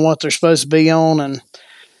focused on what they're supposed to be on. And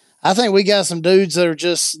I think we got some dudes that are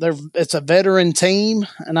it's a veteran team,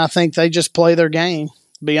 and I think they just play their game,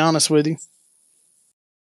 to be honest with you.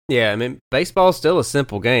 Yeah, I mean, baseball's still a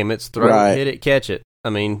simple game. It's throw, hit it, catch it. I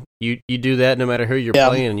mean, you do that no matter who you're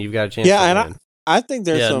playing, and you've got a chance to win. And I think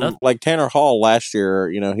there's like Tanner Hall last year,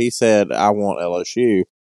 you know, he said, I want LSU.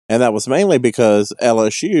 And that was mainly because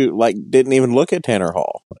LSU, like, didn't even look at Tanner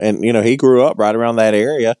Hall. And, you know, he grew up right around that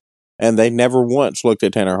area, and they never once looked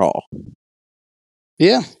at Tanner Hall.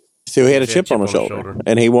 Yeah. So he had a chip on his shoulder.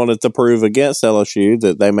 And he wanted to prove against LSU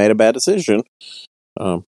that they made a bad decision.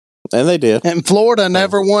 And they did. And Florida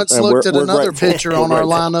never once looked at another pitcher on our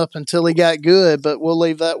lineup until he got good, but we'll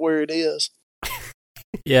leave that where it is.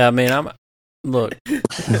 Yeah, I mean, look.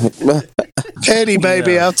 Petty,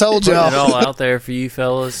 baby, I told y'all. Putting it all out there for you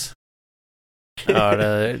fellas.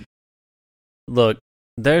 Look,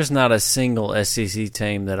 there's not a single SEC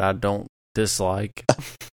team that I don't dislike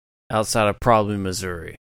outside of probably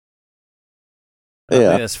Missouri. I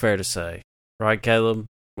think that's fair to say. Right, Caleb?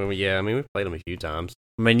 Well, yeah, I mean, we've played them a few times.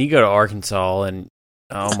 I mean, you go to Arkansas and,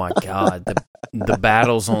 oh my God, the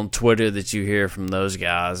battles on Twitter that you hear from those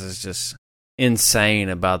guys is just insane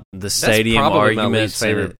about the stadium arguments. My least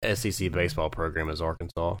favorite SEC baseball program is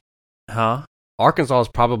Arkansas. Huh? Arkansas is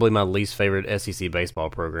probably my least favorite SEC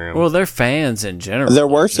baseball program. Well, their fans in general. They're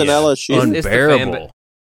worse than LSU. Unbearable.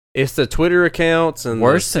 It's the Twitter accounts and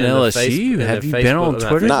worse than LSU. Have you been on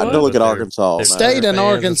Twitter? Not to look at Arkansas. State and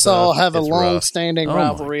Arkansas have a long-standing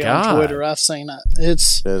rivalry on Twitter. I've seen it.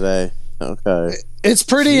 Do they? Okay. It's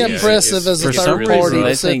pretty impressive as a third party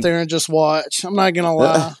to sit there and just watch. I'm not gonna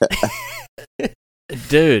lie,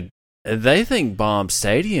 dude. They think Baum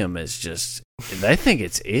Stadium is just. They think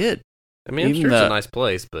it's it. I mean, I'm sure it's a nice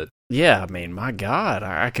place, but yeah, I mean, my God,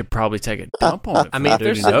 I could probably take a dump on it. I mean,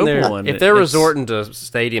 if they're resorting to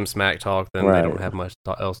stadium smack talk, then they don't have much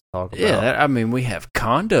else to talk about. Yeah, I mean, we have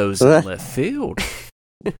condos in left field.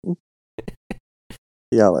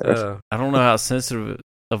 Yeah, later. I don't know how sensitive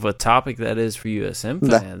of a topic that is for USM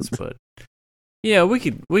fans, but yeah, we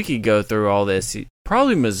could go through all the SEC.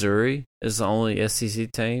 Probably Missouri is the only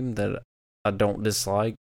SEC team that I don't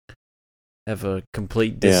dislike, have a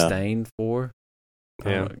complete disdain for.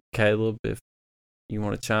 Yeah. Caleb, if you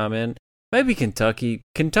want to chime in, maybe Kentucky.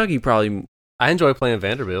 Kentucky probably. I enjoy playing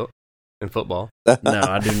Vanderbilt in football. No,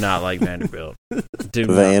 I do not like Vanderbilt.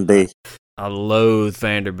 Vandy. I loathe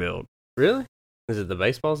Vanderbilt. Really? Is it the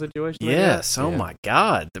baseball situation? Yes. Oh my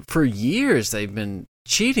God! For years they've been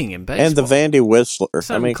cheating in baseball. And the Vandy Whistler. It's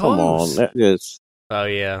I mean, come close. on. That is. Oh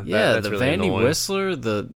yeah. Yeah, that's the really Vandy annoying. Whistler.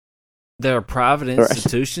 They're private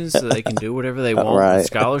institutions, so they can do whatever they want Right. with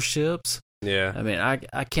scholarships. Yeah. I mean,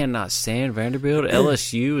 I cannot stand Vanderbilt.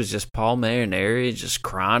 LSU is just Paul Marineri just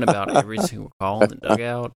crying about every single call in the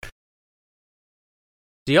dugout.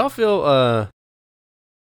 Do y'all feel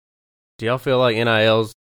like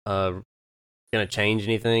NIL's gonna change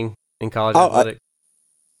anything in college athletics?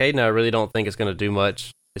 Cade and I really don't think it's gonna do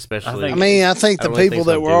much, especially. I think the don't really people think it's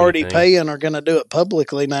that gonna were do already anything. paying are going to do it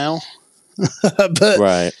publicly now. But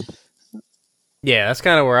Right. Yeah, that's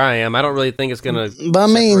kind of where I am. I don't really think it's gonna But I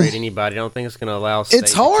mean, separate anybody. I don't think it's gonna allow. State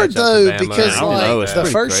it's to hard catch up to though Bama because and all know, like it's the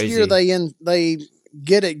pretty first crazy. year they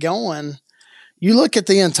get it going, you look at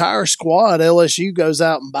the entire squad LSU goes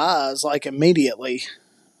out and buys like immediately,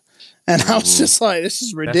 and I was just like, this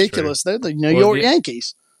is ridiculous. They're the New York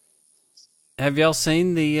Yankees. Have y'all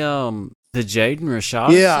seen the Jaden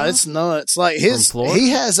Rashad? Yeah, stuff? it's nuts. Like Florida? he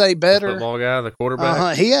has a the better football guy, the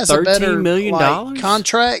quarterback. he has a better $13 million?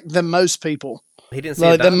 contract than most people. He didn't see a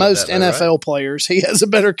Like dime the of most that, though, right? NFL players. He has a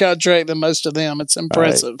better contract than most of them. It's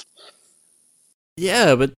impressive.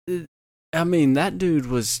 Yeah, but I mean, that dude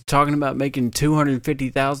was talking about making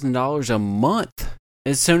 $250,000 a month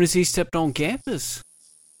as soon as he stepped on campus.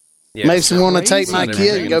 Yeah, Makes me want to take crazy. my They're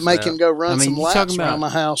kid and go making make us him go run I mean, some you laps talking around about- my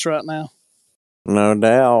house right now. No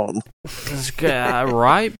doubt. This guy,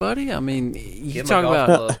 right, buddy? I mean, you Give him a talk golf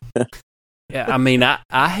about. club. Yeah, I mean,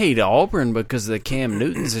 I hate Auburn because of the Cam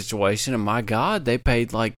Newton situation, and my God, they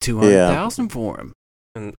paid like $200,000 for him,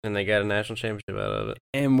 and they got a national championship out of it.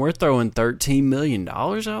 and we're throwing $13 million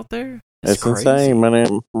out there. It's crazy.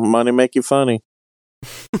 insane. Money make you funny.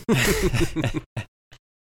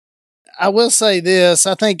 I will say this.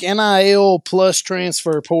 I think NIL plus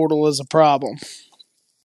transfer portal is a problem.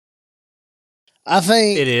 I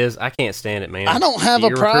think It is. I can't stand it, man. I don't have a You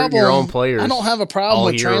recruit problem. Your own players. I don't have a problem all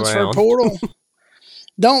with year transfer round. portal.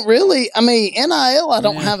 Don't really. I mean, NIL, I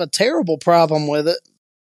don't Yeah. have a terrible problem with it.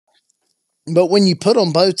 But when you put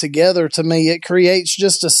them both together, to me, it creates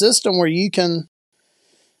just a system where you can,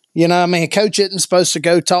 I mean, a coach isn't supposed to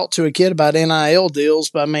go talk to a kid about NIL deals,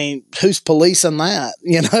 but I mean, who's policing that?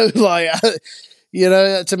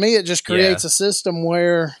 To me, it just creates a system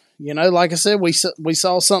where, like I said, we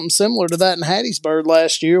saw something similar to that in Hattiesburg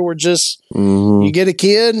last year, where just you get a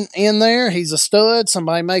kid in there, he's a stud,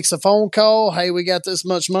 somebody makes a phone call, hey, we got this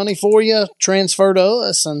much money for you, transfer to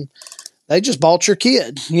us, and they just bought your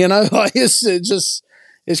kid. Like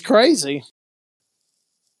it's crazy.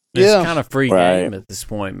 It's Yeah. kind of free Right. game at this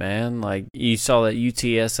point, man. Like you saw that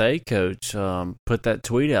UTSA coach put that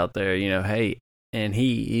tweet out there, hey, and he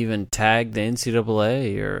even tagged the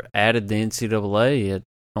NCAA or added the NCAA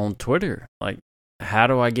on Twitter. Like, how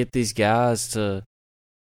do I get these guys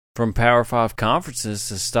from Power 5 conferences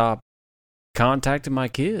to stop contacting my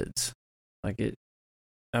kids?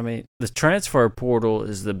 The transfer portal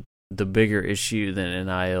is the bigger issue than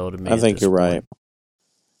NIL to me. I at think this you're point. right.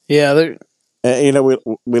 Yeah,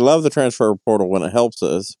 We love the transfer portal when it helps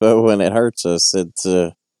us, but when it hurts us, it's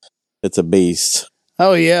a beast.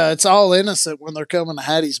 oh yeah, it's all innocent when they're coming to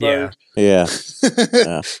Hattiesburg.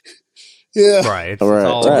 Yeah. Yeah. Right. It's Right,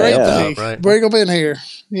 all right, Great yeah. thing. right. Bring them in here.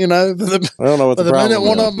 I don't know what But the the problem minute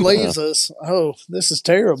one is. of them leaves us, oh, this is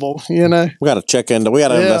terrible. We got to check into. We got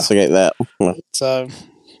to Yeah. investigate that. So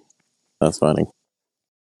That's funny.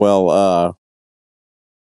 Well,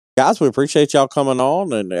 guys, we appreciate y'all coming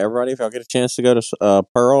on, and everybody, if y'all get a chance to go to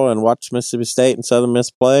Pearl and watch Mississippi State and Southern Miss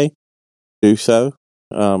play, do so.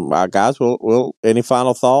 Guys, we'll any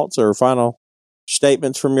final thoughts or final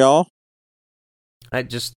statements from y'all?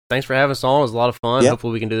 Thanks for having us on. It was a lot of fun. Yep.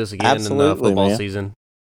 Hopefully we can do this again in Absolutely, the football man. season.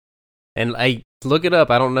 And hey, look it up.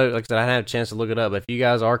 I don't know. Like I said, I didn't have a chance to look it up. If you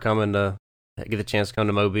guys are coming to get the chance to come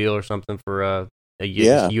to Mobile or something for a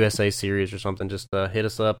USA series or something, just hit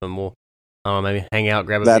us up and we'll maybe hang out,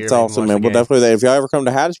 grab a beer. That's awesome, man. We'll definitely. If y'all ever come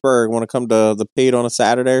to Hattiesburg, want to come to the Pete on a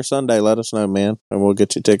Saturday or Sunday, let us know, man, and we'll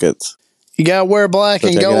get you tickets. you gotta wear black So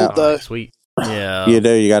and check it gold out. though. Sweet. Yeah. You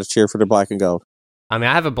do. You got to chear for the black and gold. I mean,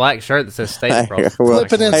 I have a black shirt that says State across. Well,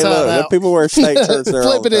 Flip it hey, inside look, out. people wear state shirts there.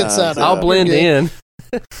 Flip all the it time, inside so- out. I'll blend You're good. in.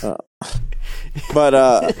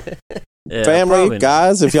 Yeah, family,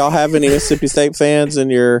 guys, if y'all have any Mississippi State fans in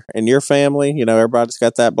your family, everybody's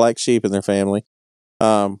got that black sheep in their family.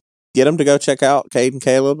 Get them to go check out Cade and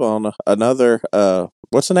Caleb on another.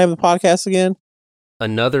 What's the name of the podcast again?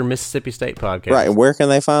 Another Mississippi State podcast. Right. And where can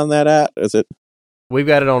they find that at? We've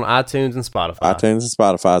got it on iTunes and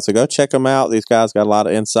Spotify. So go check them out. These guys got a lot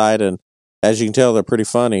of insight, and as you can tell, they're pretty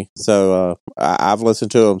funny. So I've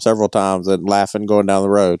listened to them several times and laughing going down the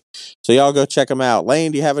road. So y'all go check them out.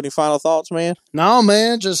 Lane, do you have any final thoughts, man? No,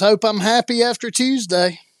 man. Just hope I'm happy after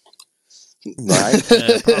Tuesday. Right.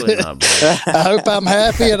 Yeah, probably not, bro. I hope I'm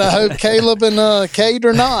happy, and I hope Caleb and Cade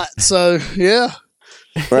are not. So, yeah.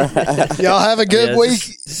 Y'all have a good week.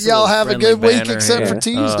 Y'all have a good week, except for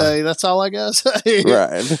Tuesday. That's all I got to say.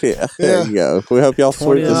 Right. Yeah. There you go. We hope y'all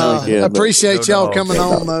sweep this weekend. I appreciate y'all coming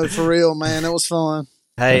on, though, for real, man. It was fun.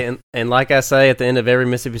 Hey, and like I say at the end of every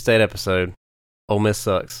Mississippi State episode, Ole Miss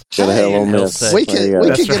sucks. Get the hell Ole Miss. We could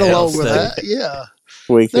get along with that. Yeah.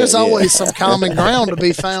 There's always some common ground to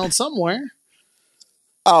be found somewhere.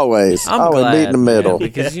 Always. I'm glad, meet in the middle. Man,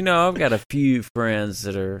 because, I've got a few friends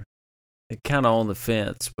that are kind of on the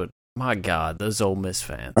fence, but my God, those Ole Miss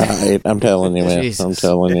fans. Right. I'm telling you, man. Jesus. I'm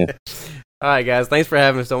telling you. All right, guys. Thanks for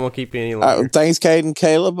having us. Don't want to keep you any longer. Thanks, Cade and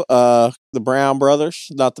Caleb. The Brown brothers,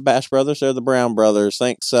 not the Bash brothers. They're the Brown brothers.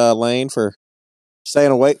 Thanks, Lane, for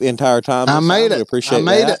staying awake the entire time. I made it. We appreciate I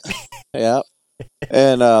made that. Yeah.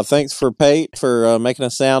 And thanks for Pate for making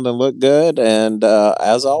us sound and look good. And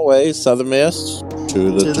as always, Southern Miss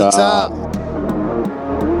to the top.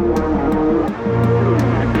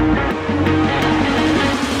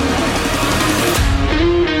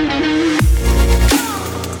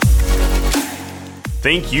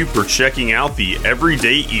 Thank you for checking out the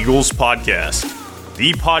Everyday Eagles podcast,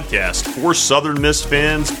 the podcast for Southern Miss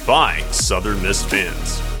fans by Southern Miss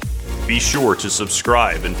fans. Be sure to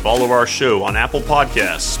subscribe and follow our show on Apple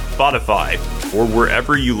Podcasts, Spotify, or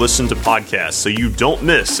wherever you listen to podcasts so you don't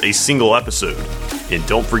miss a single episode. And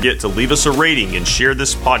don't forget to leave us a rating and share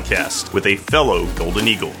this podcast with a fellow Golden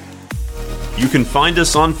Eagle. You can find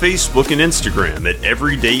us on Facebook and Instagram at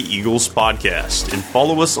Everyday Eagles Podcast and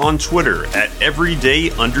follow us on Twitter at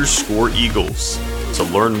Everyday_Eagles. To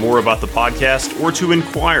learn more about the podcast or to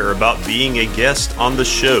inquire about being a guest on the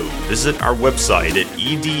show, visit our website at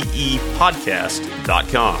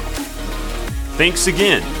edepodcast.com. Thanks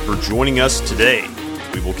again for joining us today.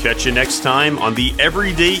 We will catch you next time on the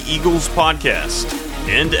Everyday Eagles Podcast.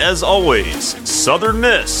 And as always, Southern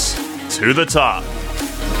Miss to the top.